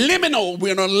liminal.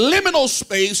 We're in a liminal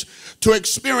space to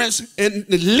experience in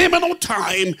liminal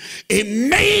time a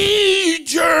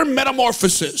major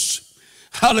metamorphosis.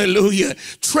 Hallelujah.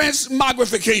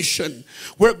 Transmogrification,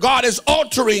 where God is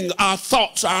altering our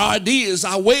thoughts, our ideas,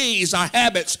 our ways, our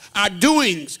habits, our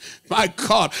doings, my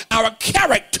God, our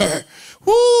character,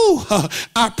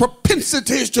 our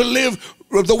propensities to live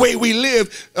the way we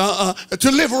live,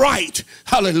 to live right.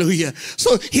 Hallelujah.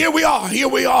 So here we are.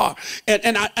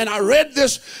 And I read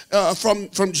this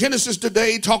from Genesis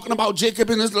today, talking about Jacob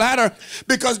and his ladder,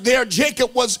 because there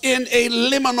Jacob was in a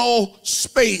liminal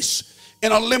space,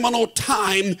 in a liminal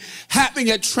time, having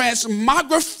a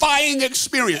transmogrifying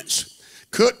experience.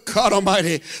 Good God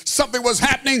Almighty. Something was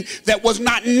happening that was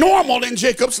not normal in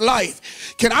Jacob's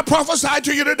life. Can I prophesy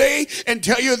to you today and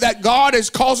tell you that God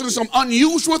is causing some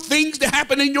unusual things to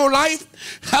happen in your life?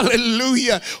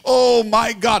 Hallelujah. Oh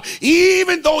my God.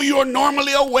 Even though you're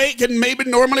normally awake and maybe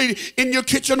normally in your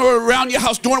kitchen or around your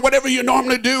house doing whatever you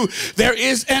normally do, there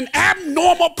is an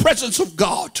abnormal presence of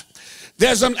God.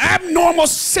 There's an abnormal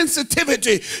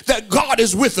sensitivity that God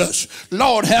is with us.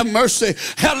 Lord have mercy.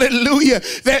 Hallelujah.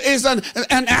 There is an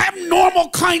abnormal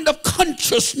kind of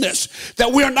consciousness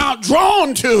that we're now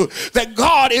drawn to, that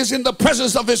God is in the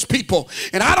presence of his people.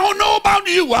 And I don't know about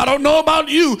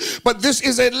you, but this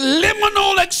is a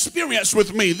liminal experience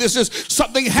with me. This is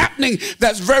something happening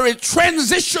that's very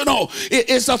transitional. It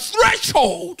is a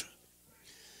threshold.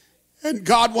 And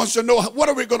God wants to know, what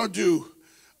are we going to do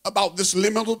about this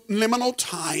liminal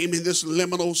time, in this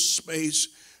liminal space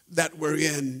that we're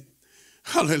in?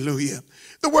 Hallelujah.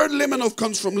 The word liminal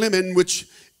comes from limen, which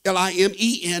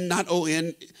L-I-M-E-N, not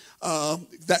O-N,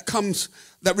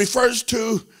 that refers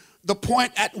to the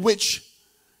point at which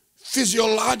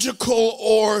physiological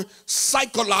or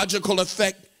psychological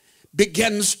effect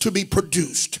begins to be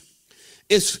produced.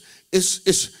 It's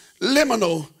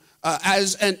liminal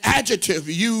as an adjective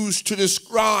used to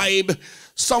describe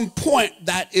some point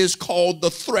that is called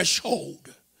the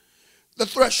threshold. The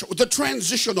threshold, the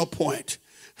transitional point.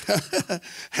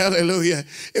 Hallelujah.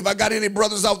 If I got any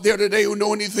brothers out there today who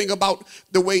know anything about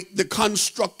the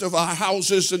construct of our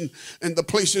houses and the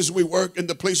places we work and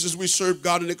the places we serve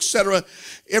God and etc.,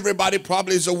 everybody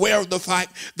probably is aware of the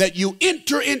fact that you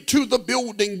enter into the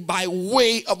building by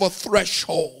way of a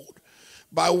threshold.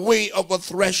 By way of a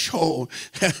threshold.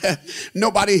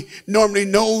 Nobody normally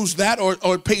knows that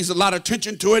or pays a lot of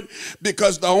attention to it,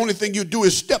 because the only thing you do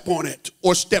is step on it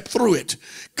or step through it.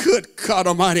 Good God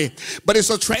Almighty. But it's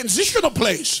a transitional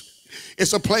place.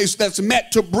 It's a place that's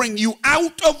meant to bring you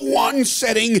out of one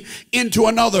setting into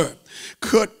another.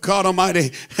 Good God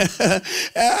Almighty.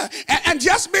 And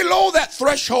just below that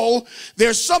threshold,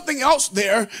 there's something else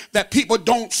there that people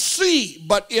don't see.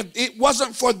 But if it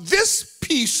wasn't for this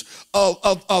piece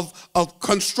of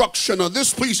construction or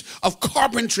this piece of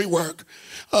carpentry work,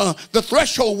 the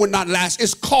threshold would not last.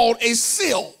 It's called a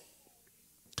sill.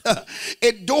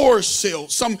 A door sill.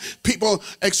 Some people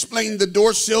explain the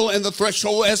door sill and the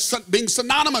threshold as being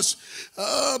synonymous.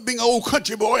 Being an old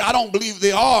country boy, I don't believe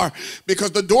they are, because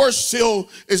the door sill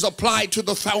is applied to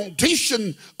the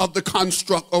foundation of the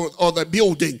construct or the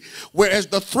building, whereas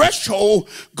the threshold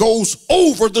goes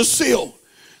over the sill.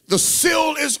 The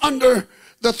sill is under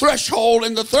the threshold,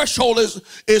 and the threshold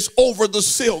is over the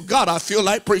sill. God, I feel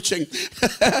like preaching.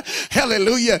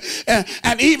 Hallelujah.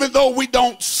 And even though we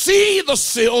don't see the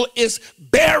sill, it's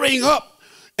bearing up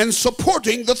and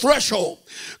supporting the threshold.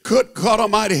 Good God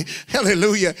Almighty.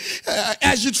 Hallelujah.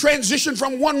 As you transition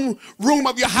from one room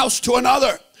of your house to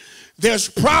another, there's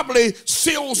probably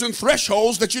sills and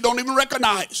thresholds that you don't even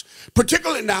recognize.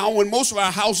 Particularly now when most of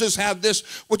our houses have this,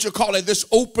 what you call it, this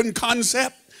open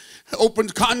concept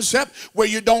where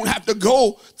you don't have to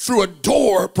go through a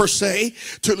door per se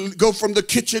to go from the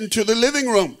kitchen to the living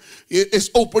room. It's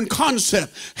open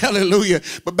concept. Hallelujah.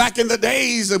 But back in the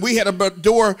days, we had a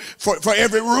door for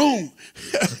every room.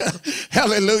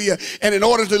 Hallelujah. And in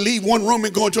order to leave one room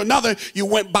and go into another, you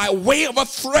went by way of a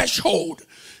threshold.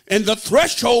 And the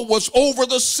threshold was over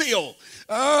the sill.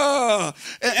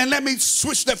 And let me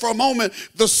switch that for a moment.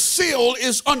 The sill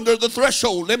is under the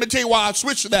threshold. Let me tell you why I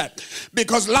switched that.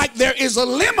 Because like there is a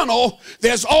liminal,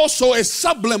 there's also a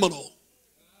subliminal.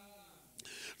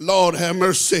 Lord have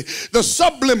mercy. The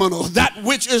subliminal, that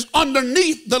which is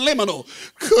underneath the liminal,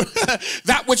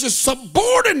 that which is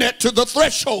subordinate to the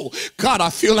threshold. God,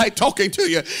 I feel like talking to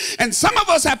you. And some of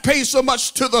us have paid so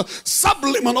much to the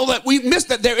subliminal that we've missed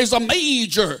that there is a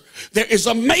major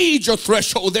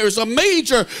threshold. There is a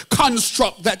major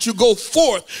construct that you go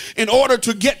forth in order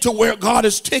to get to where God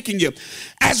is taking you.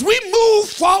 As we move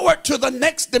forward to the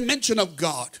next dimension of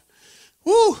God,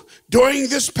 during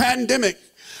this pandemic,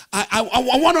 I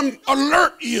want to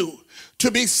alert you to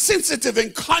be sensitive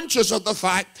and conscious of the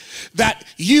fact that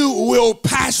you will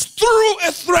pass through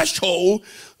a threshold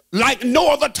like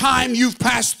no other time you've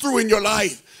passed through in your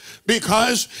life.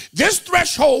 Because this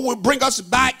threshold will bring us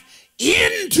back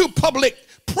into public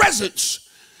presence,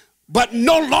 but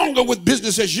no longer with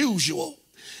business as usual.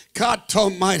 God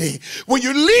Almighty, when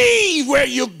you leave where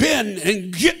you've been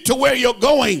and get to where you're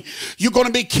going, you're going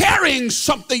to be carrying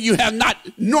something you have not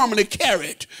normally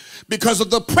carried. Because of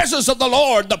the presence of the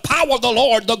Lord, the power of the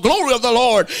Lord, the glory of the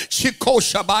Lord.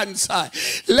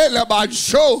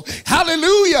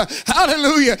 Hallelujah,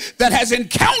 hallelujah. That has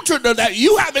encountered, or that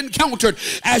you have encountered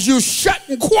as you shut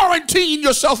and quarantine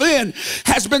yourself in,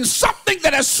 has been something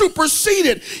that has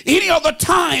superseded any other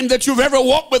time that you've ever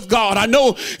walked with God. I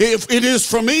know if it is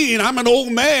for me, and I'm an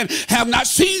old man, have not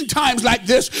seen times like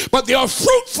this, but there are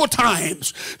fruitful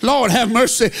times. Lord have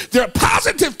mercy. There are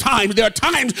positive times. There are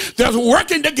times that's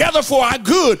working together for our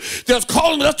good. There's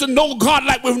calling us to know God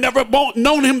like we've never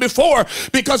known him before,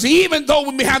 because even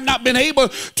though we have not been able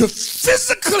to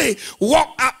physically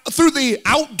walk out through the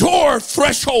outdoor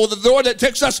threshold, the door that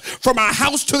takes us from our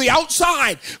house to the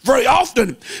outside, very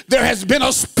often there has been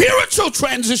a spiritual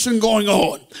transition going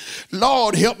on.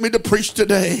 Lord, help me to preach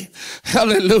today.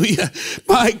 Hallelujah.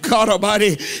 My God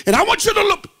Almighty. And I want you to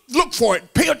look for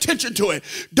it. Pay attention to it.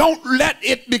 Don't let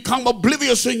it become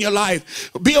oblivious in your life.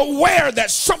 Be aware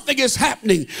that something is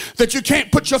happening that you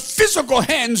can't put your physical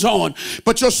hands on,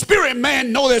 but your spirit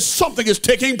man know that something is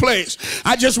taking place.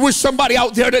 I just wish somebody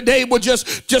out there today would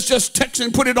just text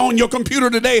and put it on your computer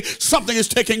today. Something is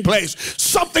taking place.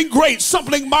 Something great,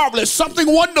 something marvelous, something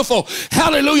wonderful.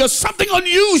 Hallelujah. Something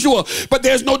unusual. But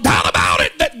there's no doubt about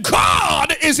it that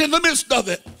God is in the midst of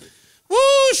it. Woo,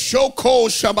 Shoko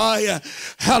Shabaya.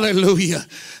 Hallelujah.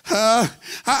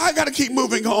 I got to keep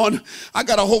moving on. I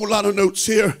got a whole lot of notes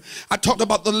here. I talked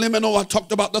about the liminal. I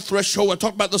talked about the threshold. I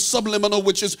talked about the subliminal,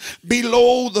 which is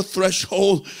below the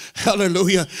threshold.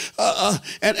 Hallelujah.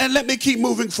 And let me keep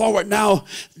moving forward now.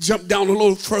 Jump down a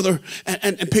little further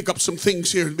and pick up some things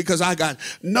here, because I got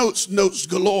notes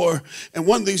galore. And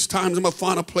one of these times I'm going to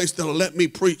find a place that'll let me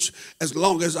preach as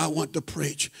long as I want to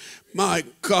preach. My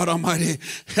God Almighty.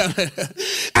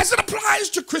 As it applies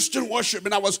to Christian worship,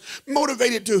 and I was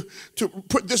motivated to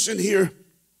put this in here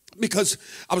because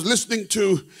I was listening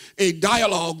to a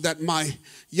dialogue that my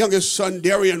youngest son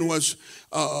Darian was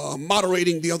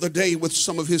moderating the other day with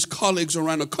some of his colleagues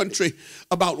around the country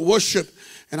about worship.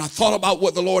 And I thought about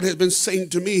what the Lord has been saying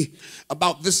to me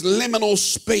about this liminal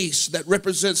space that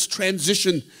represents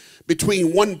transition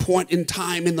between one point in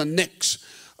time and the next.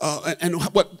 And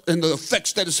the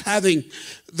effects that it's having.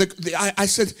 I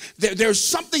said there's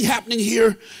something happening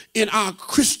here in our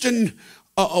Christian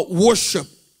worship,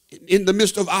 in the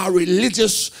midst of our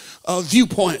religious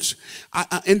viewpoints,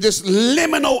 in this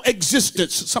liminal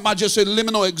existence. Somebody just said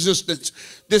liminal existence.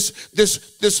 This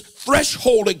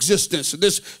threshold existence,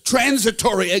 this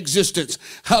transitory existence.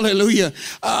 Hallelujah.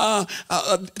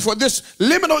 For this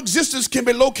liminal existence can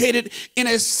be located in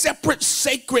a separate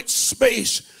sacred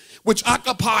space, which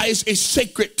occupies a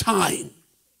sacred time.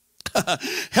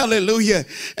 Hallelujah.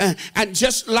 And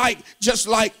just like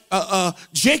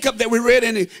Jacob that we read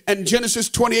in Genesis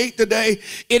 28 today,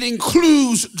 it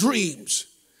includes dreams.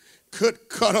 Good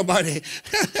God Almighty.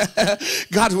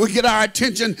 God will get our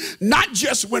attention not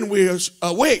just when we're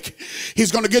awake.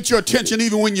 He's going to get your attention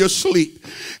even when you're asleep.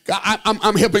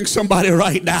 I'm helping somebody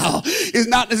right now. It's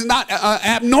not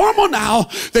abnormal now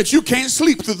that you can't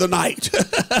sleep through the night.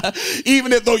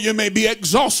 Even though you may be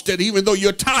exhausted, even though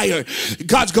you're tired,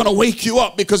 God's going to wake you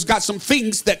up because got some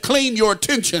things that claim your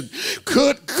attention.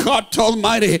 Good God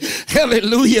Almighty.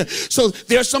 Hallelujah. So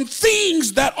there's some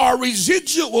things that are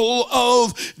residual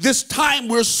of this time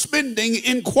we're spending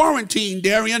in quarantine,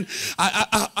 Darian.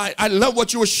 I love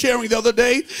what you were sharing the other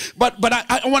day, but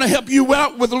I want to help you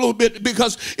out with a little bit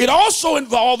because it also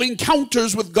involves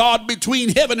encounters with God between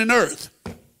heaven and earth.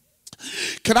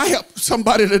 Can I help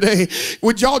somebody today?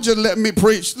 Would y'all just let me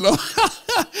preach?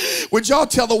 Would y'all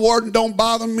tell the warden, don't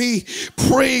bother me?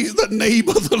 Praise the name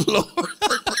of the Lord.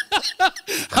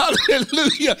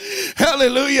 Hallelujah.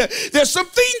 Hallelujah. There's some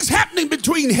things happening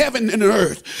between heaven and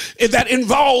earth that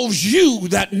involves you,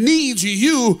 that needs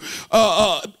you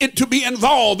to be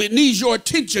involved. It needs your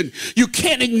attention. You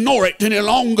can't ignore it any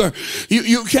longer.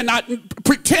 You cannot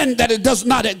pretend that it does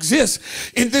not exist.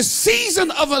 In this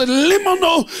season of a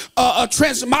liminal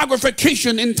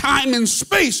transmogrification in time and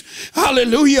space,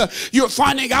 hallelujah, you're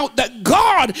finding out that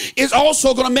God is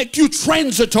also going to make you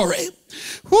transitory.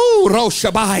 Woo,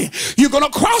 Roshabai. You're going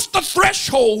to cross the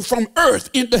threshold from earth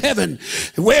into heaven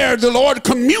where the Lord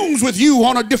communes with you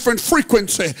on a different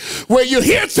frequency, where you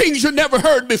hear things you never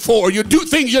heard before. You do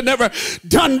things you never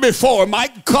done before. My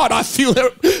God, I feel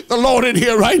the Lord in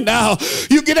here right now.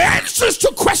 You get answers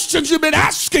to questions you've been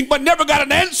asking but never got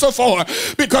an answer for,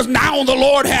 because now the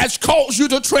Lord has caused you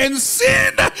to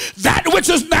transcend that which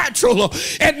is natural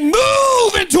and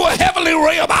move into a heavenly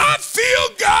realm. I feel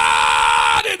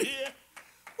God in here.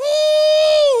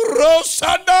 Ooh,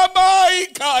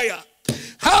 Rosanamaikaya.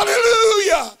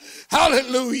 Hallelujah.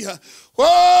 Hallelujah.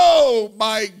 Whoa,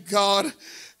 my God.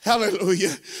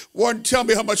 Hallelujah. Warren, tell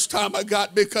me how much time I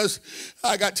got, because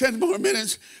I got 10 more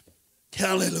minutes.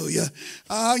 Hallelujah.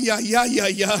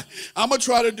 Yeah. I'm going to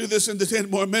try to do this in the 10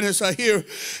 more minutes I hear.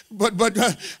 But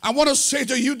I want to say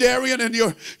to you, Darian, and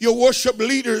your worship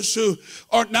leaders who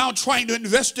are now trying to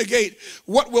investigate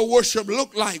what will worship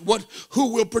look like,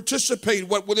 who will participate,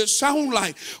 what will it sound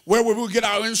like, where will we get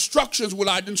our instructions? Will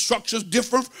our instructions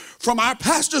differ from our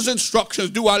pastor's instructions?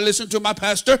 Do I listen to my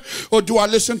pastor or do I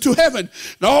listen to heaven?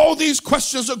 Now, all these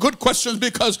questions are good questions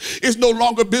because it's no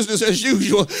longer business as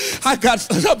usual. I got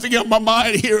something in my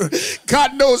mind here.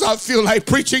 God knows I feel like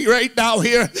preaching right now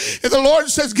here. And the Lord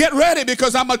says, get ready,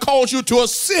 because I'm going to cause you to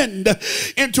ascend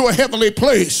into a heavenly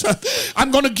place. I'm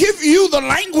going to give you the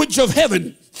language of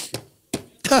heaven.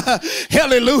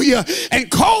 Hallelujah. And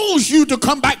cause you to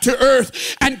come back to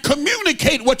earth and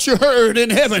communicate what you heard in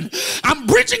heaven. I'm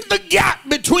bridging the gap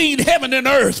between heaven and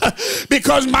earth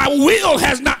because my will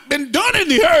has not been done in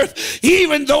the earth,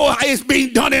 even though it's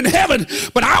being done in heaven.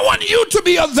 But I want you to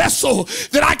be a vessel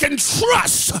that I can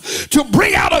trust to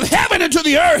bring out of heaven into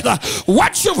the earth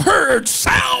what you've heard,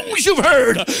 sounds you've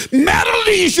heard,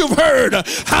 melodies you've heard.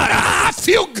 I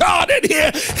feel God in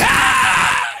here.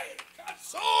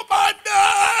 Oh my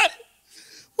God.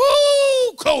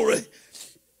 Woo, glory.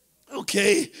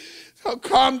 Okay. So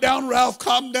calm down, Ralph.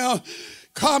 Calm down.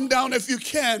 Calm down if you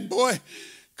can, boy.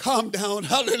 Calm down.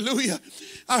 Hallelujah.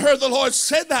 I heard the Lord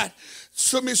say that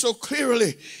to me so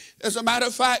clearly. As a matter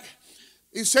of fact,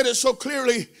 he said it so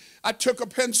clearly, I took a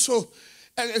pencil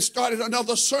and started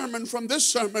another sermon from this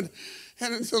sermon.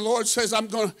 And the Lord says, I'm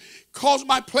going to cause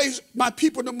my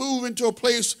people to move into a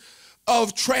place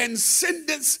of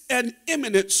transcendence and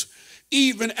imminence,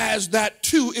 even as that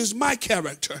too is my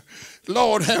character.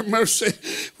 Lord have mercy.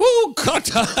 Woo, God,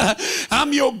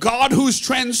 I'm your God who's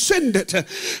transcendent,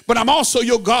 but I'm also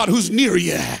your God who's near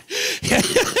you.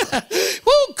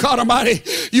 Woo, God Almighty,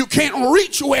 you can't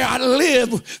reach where I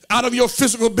live out of your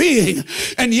physical being,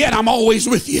 and yet I'm always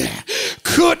with you.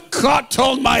 Good God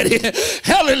Almighty.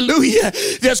 Hallelujah.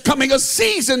 There's coming a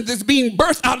season that's being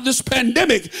birthed out of this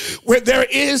pandemic where there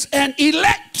is an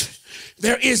elect.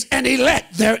 There is an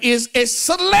elect. There is a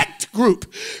select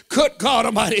group, good God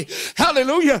Almighty,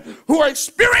 hallelujah, who are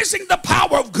experiencing the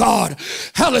power of God,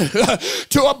 hallelujah,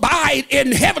 to abide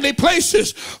in heavenly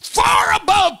places far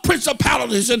above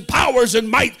principalities and powers and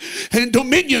might and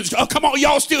dominions. Oh, come on,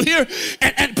 y'all still here?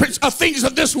 And things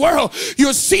of this world.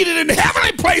 You're seated in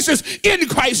heavenly places in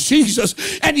Christ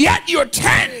Jesus, and yet you're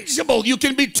tangible. You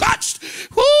can be touched,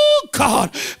 oh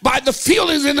God, by the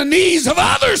feelings and the needs of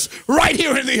others right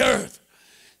here in the earth.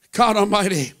 God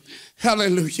Almighty,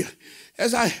 hallelujah.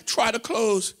 As I try to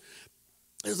close,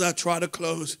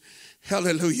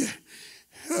 hallelujah.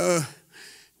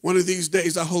 One of these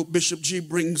days, I hope Bishop G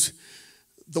brings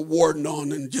the warden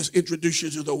on and just introduce you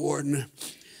to the warden.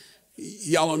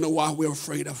 Y'all don't know why we're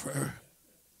afraid of her.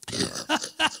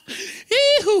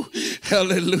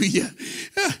 Hallelujah.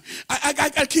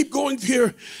 I keep going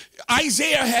here.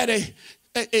 Isaiah had a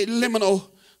liminal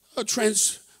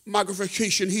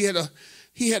transmogrification.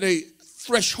 He had a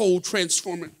threshold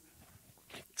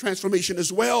transformation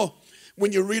as well.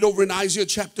 When you read over in Isaiah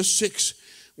chapter 6,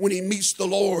 when he meets the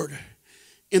Lord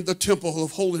in the temple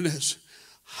of holiness,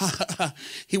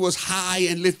 he was high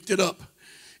and lifted up,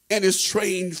 and his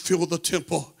train filled the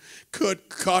temple. Good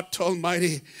God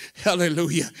Almighty.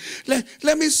 Hallelujah.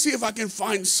 Let me see if I can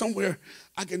find somewhere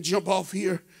I can jump off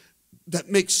here that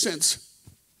makes sense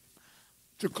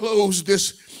to close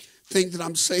this thing that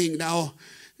I'm saying now.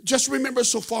 Just remember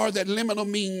so far that liminal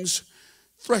means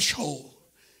threshold.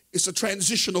 It's a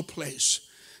transitional place.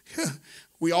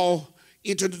 We all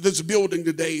entered this building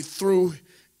today through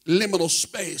liminal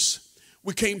space.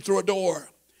 We came through a door.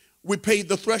 We paid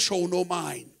the threshold, no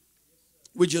mind.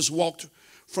 We just walked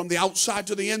from the outside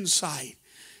to the inside.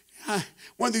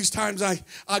 One of these times I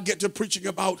get to preaching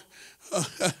about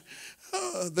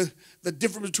the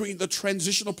difference between the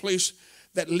transitional place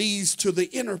that leads to the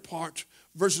inner part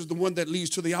versus the one that leads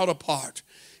to the outer part.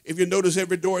 If you notice,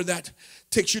 every door that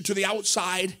takes you to the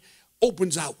outside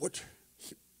opens outward.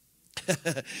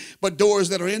 But doors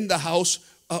that are in the house,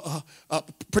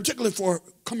 particularly for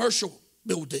commercial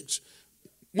buildings,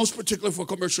 most particularly for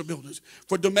commercial buildings.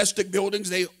 For domestic buildings,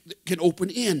 they can open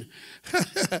in.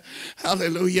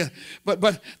 Hallelujah. But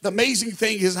the amazing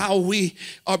thing is how we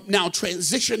are now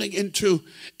transitioning into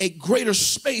a greater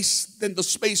space than the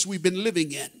space we've been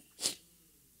living in.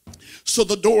 So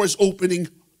the door is opening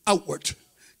outward.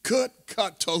 Good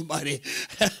God Almighty.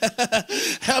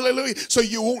 Hallelujah. So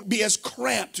you won't be as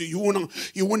cramped. You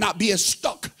will not be as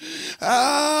stuck.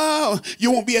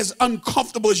 You won't be as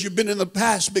uncomfortable as you've been in the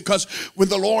past, because when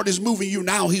the Lord is moving you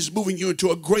now, he's moving you into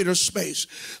a greater space.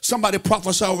 Somebody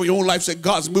prophesy over your own life, say,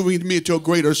 God's moving me into a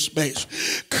greater space.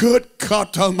 Good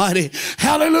God Almighty.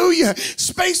 Hallelujah.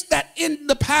 Space that in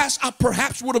the past I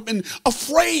perhaps would have been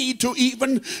afraid to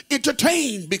even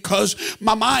entertain, because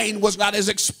my mind was not as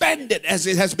expanded as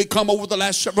it has become over the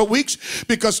last several weeks,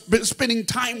 because spending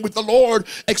time with the Lord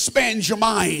expands your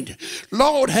mind.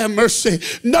 Lord have mercy.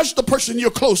 Nudge the person you're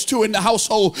close to in the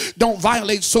household. Don't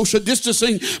violate social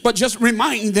distancing, but just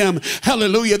remind them,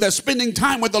 hallelujah, that spending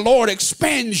time with the Lord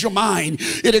expands your mind.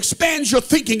 It expands your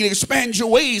thinking. It expands your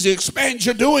ways. It expands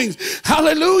your doings.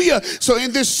 Hallelujah. So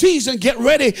in this season, get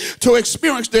ready to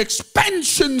experience the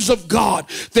expansions of God.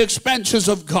 The expansions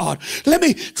of God. Let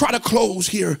me try to close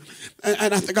here.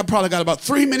 And I think I probably got about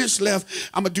 3 minutes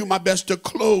left. I'm going to do my best to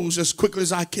close as quickly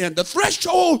as I can. The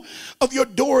threshold of your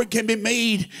door can be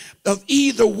made of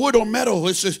either wood or metal.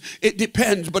 It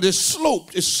depends, but it's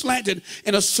sloped, it's slanted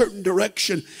in a certain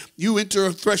direction. You enter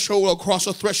a threshold, across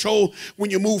a threshold,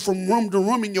 when you move from room to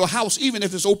room in your house, even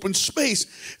if it's open space,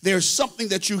 there's something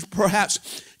that you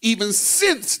perhaps even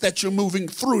sense that you're moving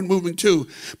through and moving to.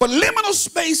 But liminal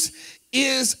space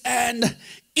is an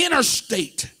inner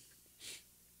state.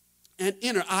 An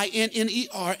inner,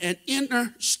 I-N-N-E-R, an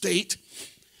inner state,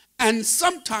 and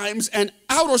sometimes an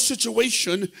outer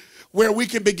situation where we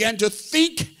can begin to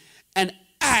think and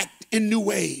act in new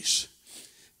ways.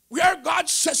 Where God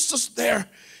sets us there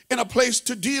in a place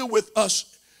to deal with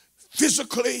us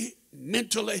physically,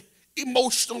 mentally,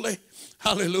 emotionally,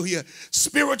 hallelujah,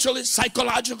 spiritually,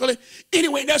 psychologically, any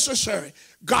way necessary,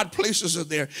 God places us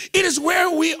there. It is where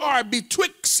we are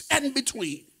betwixt and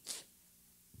between.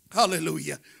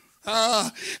 Hallelujah.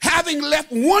 Having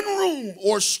left one room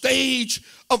or stage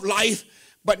of life,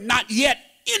 but not yet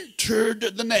entered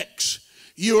the next.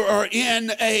 You are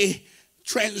in a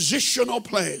transitional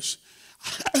place.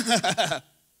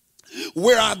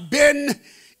 Where I've been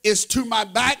is to my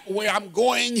back. Where I'm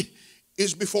going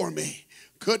is before me.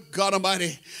 Good God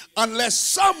Almighty. Unless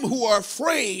some who are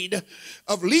afraid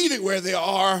of leaving where they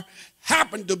are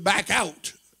happen to back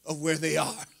out of where they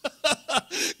are.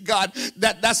 God,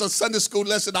 that's a Sunday school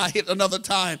lesson I hit another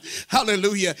time.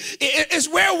 Hallelujah. It's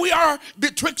where we are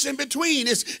betwixt and between.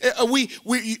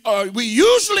 We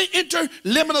usually enter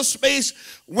liminal space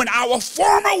when our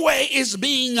former way is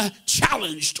being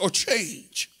challenged or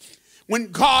changed.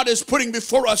 When God is putting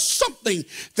before us something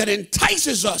that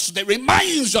entices us, that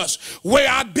reminds us where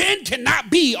I've been cannot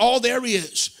be all there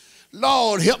is.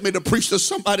 Lord, help me to preach to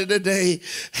somebody today.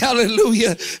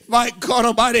 Hallelujah. My God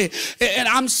Almighty. And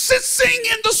I'm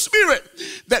sensing in the spirit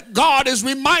that God is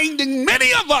reminding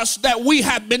many of us that we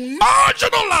have been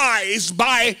marginalized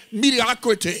by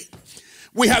mediocrity.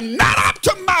 We have not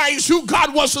optimized who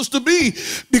God wants us to be,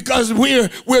 because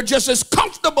we're just as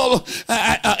comfortable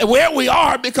where we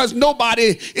are because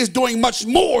nobody is doing much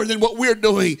more than what we're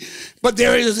doing. But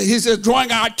he says,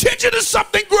 drawing our attention to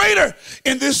something greater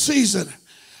in this season.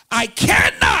 I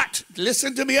cannot,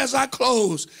 listen to me as I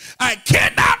close, I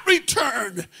cannot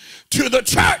return to the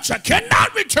church. I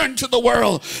cannot return to the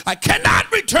world. I cannot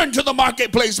return to the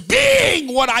marketplace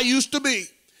being what I used to be.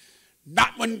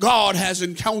 Not when God has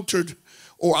encountered,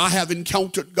 or I have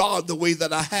encountered God the way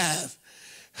that I have.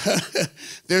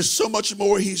 There's so much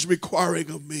more he's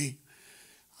requiring of me.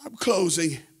 I'm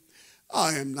closing.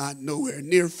 I am not nowhere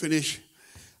near finished.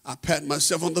 I pat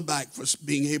myself on the back for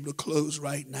being able to close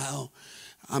right now.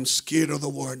 I'm scared of the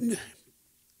warden.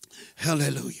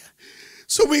 Hallelujah.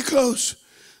 So we close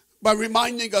by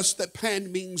reminding us that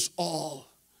pan means all.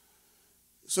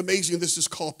 It's amazing this is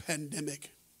called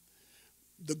pandemic.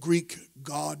 The Greek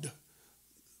god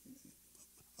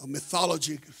of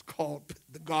mythology is called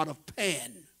the god of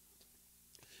Pan,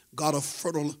 god of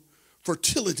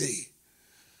fertility.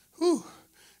 Whew.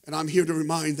 And I'm here to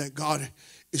remind that God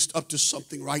is up to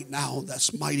something right now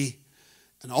that's mighty,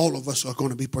 and all of us are going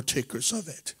to be partakers of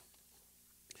it.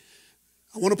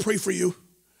 I want to pray for you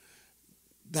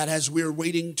that as we're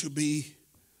waiting to be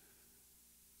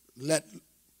let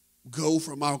go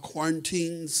from our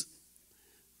quarantines,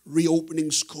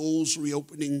 reopening schools,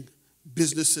 reopening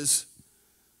businesses,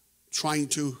 trying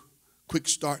to quick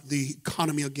start the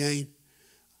economy again,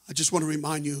 I just want to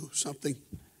remind you something.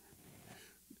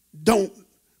 Don't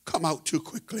come out too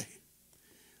quickly.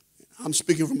 I'm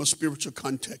speaking from a spiritual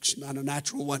context, not a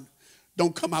natural one.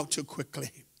 Don't come out too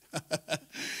quickly.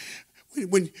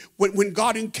 When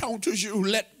God encounters you,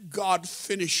 let God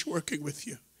finish working with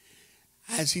you.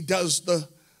 As he does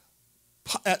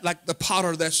like the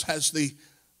potter that has the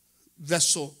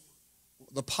vessel,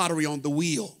 the pottery on the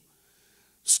wheel.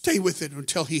 Stay with it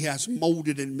until he has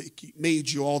molded and made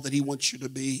you all that he wants you to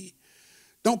be.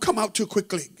 Don't come out too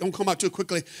quickly. Don't come out too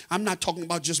quickly. I'm not talking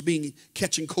about just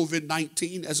catching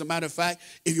COVID-19. As a matter of fact,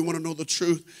 if you want to know the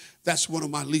truth, that's one of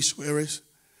my least worries.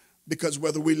 Because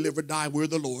whether we live or die, we're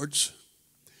the Lord's.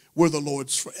 We're the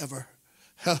Lord's forever.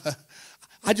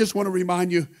 I just want to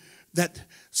remind you that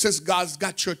since God's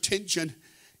got your attention,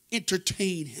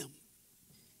 entertain him.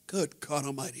 Good God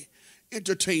Almighty.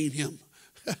 Entertain him.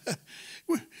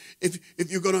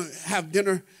 If you're going to have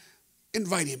dinner,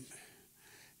 invite him.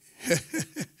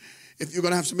 If you're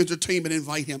going to have some entertainment,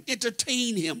 invite him.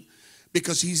 Entertain him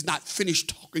because he's not finished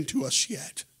talking to us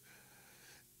yet.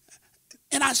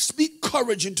 And I speak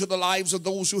courage into the lives of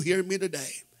those who hear me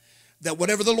today, that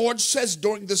whatever the Lord says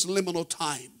during this liminal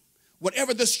time,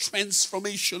 whatever this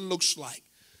transformation looks like,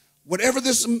 whatever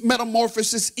this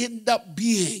metamorphosis end up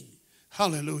being,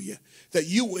 hallelujah, that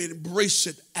you will embrace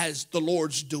it as the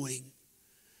Lord's doing.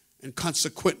 And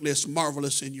consequently, it's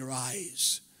marvelous in your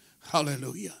eyes.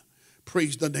 Hallelujah.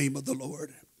 Praise the name of the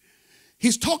Lord.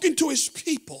 He's talking to his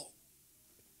people.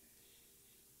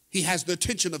 He has the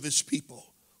attention of his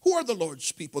people. Who are the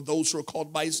Lord's people? Those who are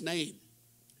called by his name.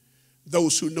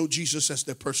 Those who know Jesus as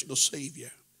their personal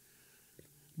Savior.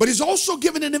 But he's also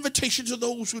given an invitation to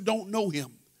those who don't know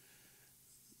him,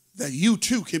 that you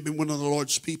too can be one of the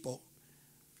Lord's people.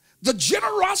 The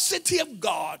generosity of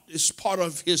God is part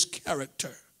of his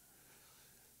character.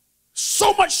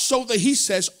 So much so that he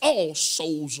says, all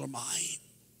souls are mine.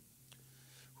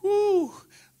 Whew.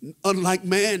 Unlike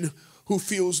man who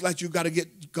feels like you got to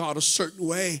get God a certain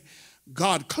way,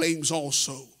 God claims all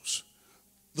souls.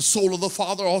 The soul of the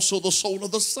Father, also the soul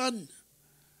of the Son.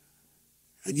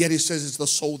 And yet he says it's the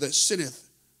soul that sinneth,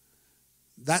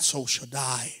 that soul shall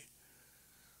die.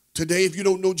 Today, if you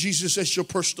don't know Jesus as your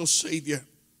personal Savior,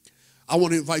 I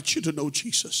want to invite you to know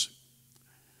Jesus.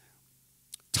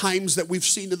 Times that we've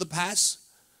seen in the past,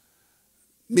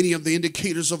 many of the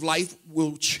indicators of life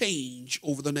will change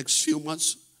over the next few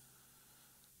months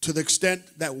to the extent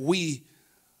that we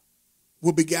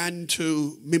will begin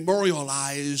to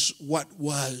memorialize what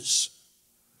was,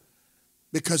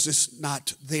 because it's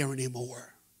not there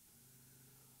anymore.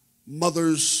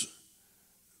 Mothers,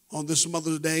 on this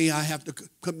Mother's Day, I have to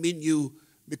commend you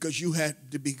because you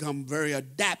had to become very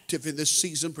adaptive in this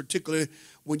season, particularly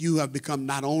when you have become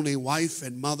not only wife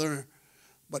and mother,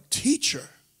 but teacher.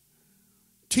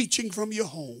 Teaching from your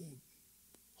home,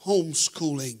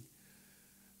 homeschooling,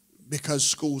 because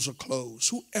schools are closed.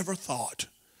 Whoever thought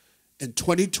in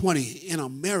 2020 in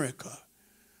America,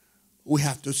 we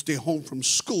have to stay home from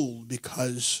school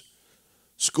because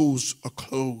schools are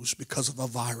closed because of a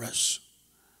virus.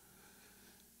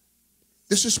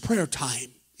 This is prayer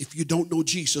time. If you don't know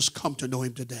Jesus, come to know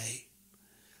him today.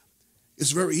 It's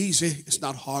very easy. It's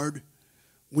not hard.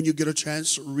 When you get a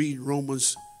chance, read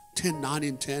Romans 10:9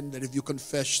 and 10, that if you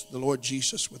confess the Lord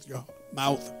Jesus with your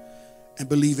mouth and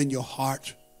believe in your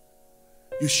heart,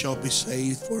 you shall be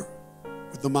saved. For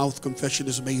with the mouth confession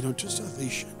is made unto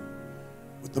salvation.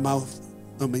 With the mouth,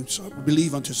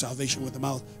 believe unto salvation. With the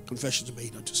mouth confession is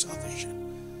made unto salvation.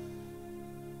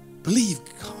 Believe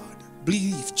God.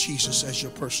 Believe Jesus as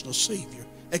your personal Savior.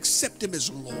 Accept Him as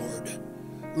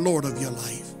Lord of your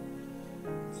life.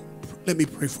 Let me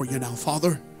pray for you now,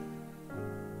 Father.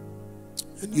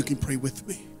 And you can pray with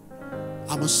me.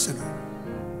 I'm a sinner.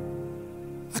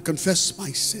 I confess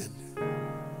my sin.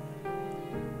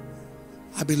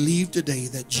 I believe today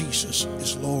that Jesus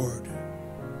is Lord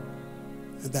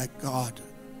and that God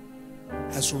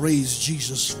has raised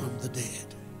Jesus from the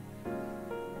dead.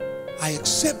 I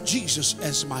accept Jesus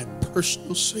as my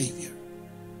personal Savior.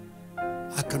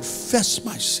 I confess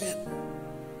my sin.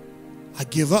 I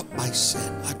give up my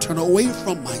sin. I turn away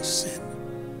from my sin.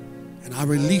 And I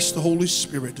release the Holy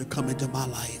Spirit to come into my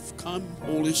life. Come,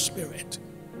 Holy Spirit.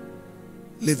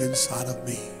 Live inside of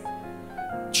me.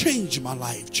 Change my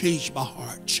life. Change my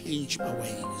heart. Change my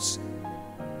ways.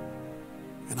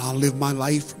 And I'll live my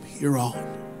life from here on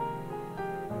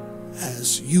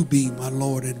as you being my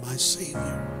Lord and my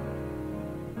Savior.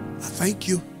 I thank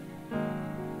you.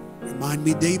 Remind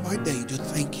me day by day to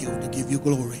thank you, to give you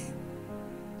glory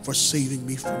for saving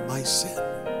me from my sin.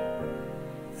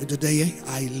 And today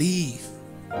I leave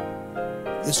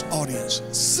this audience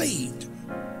saved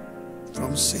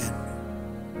from sin.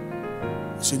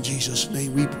 It's in Jesus'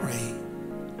 name we pray.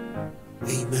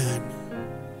 Amen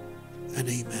and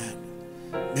amen.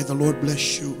 May the Lord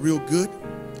bless you real good.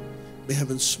 May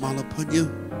heaven smile upon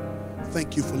you.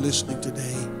 Thank you for listening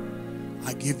today.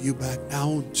 I give you back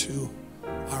now to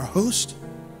our host,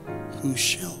 who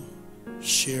shall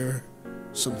share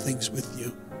some things with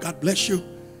you. God bless you.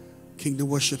 Kingdom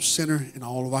Worship Center and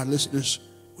all of our listeners,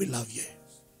 we love you.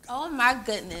 Oh my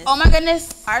goodness. Oh my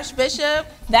goodness. Archbishop.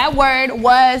 That word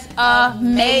was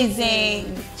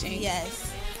amazing. Yes.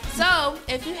 So,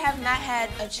 if you have not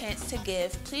had a chance to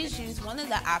give, please use one of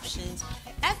the options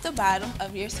at the bottom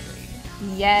of your screen.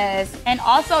 Yes. And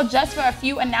also, just for a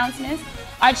few announcements,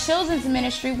 our children's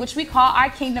ministry, which we call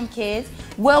our Kingdom Kids,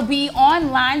 will be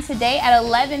online today at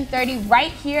 11:30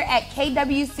 right here at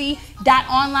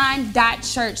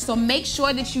kwc.online.church. So make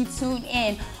sure that you tune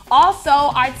in. Also,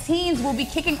 our teens will be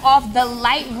kicking off the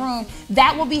Light Room.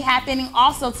 That will be happening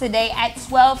also today at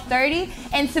 12:30.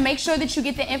 And to make sure that you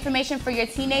get the information for your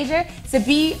teenager to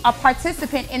be a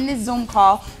participant in this Zoom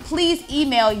call, please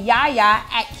email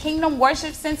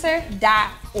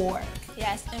yaya@kingdomworshipcenter.org.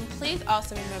 Yes, and please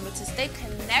also remember to stay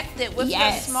connected with Yes.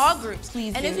 your small groups.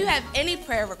 Please and do. if you have any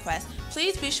prayer requests,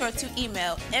 please be sure to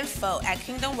email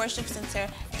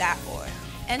info@kingdomworshipcenter.org.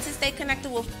 And to stay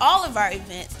connected with all of our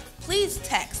events, please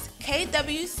text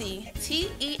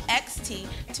KWCTEXT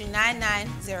to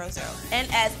 9900. And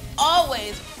as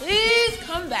always, please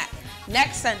come back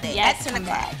next Sunday Yes, at 10 come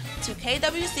o'clock back. to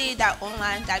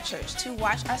kwc.online.church to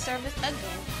watch our service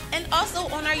again, and also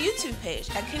on our YouTube page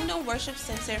at Kingdom Worship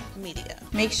Center Media.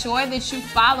 Make sure that you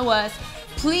follow us.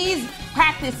 Please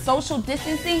practice social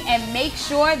distancing and make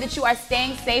sure that you are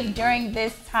staying safe during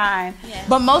this time. Yes.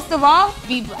 But most of all,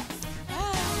 be blessed.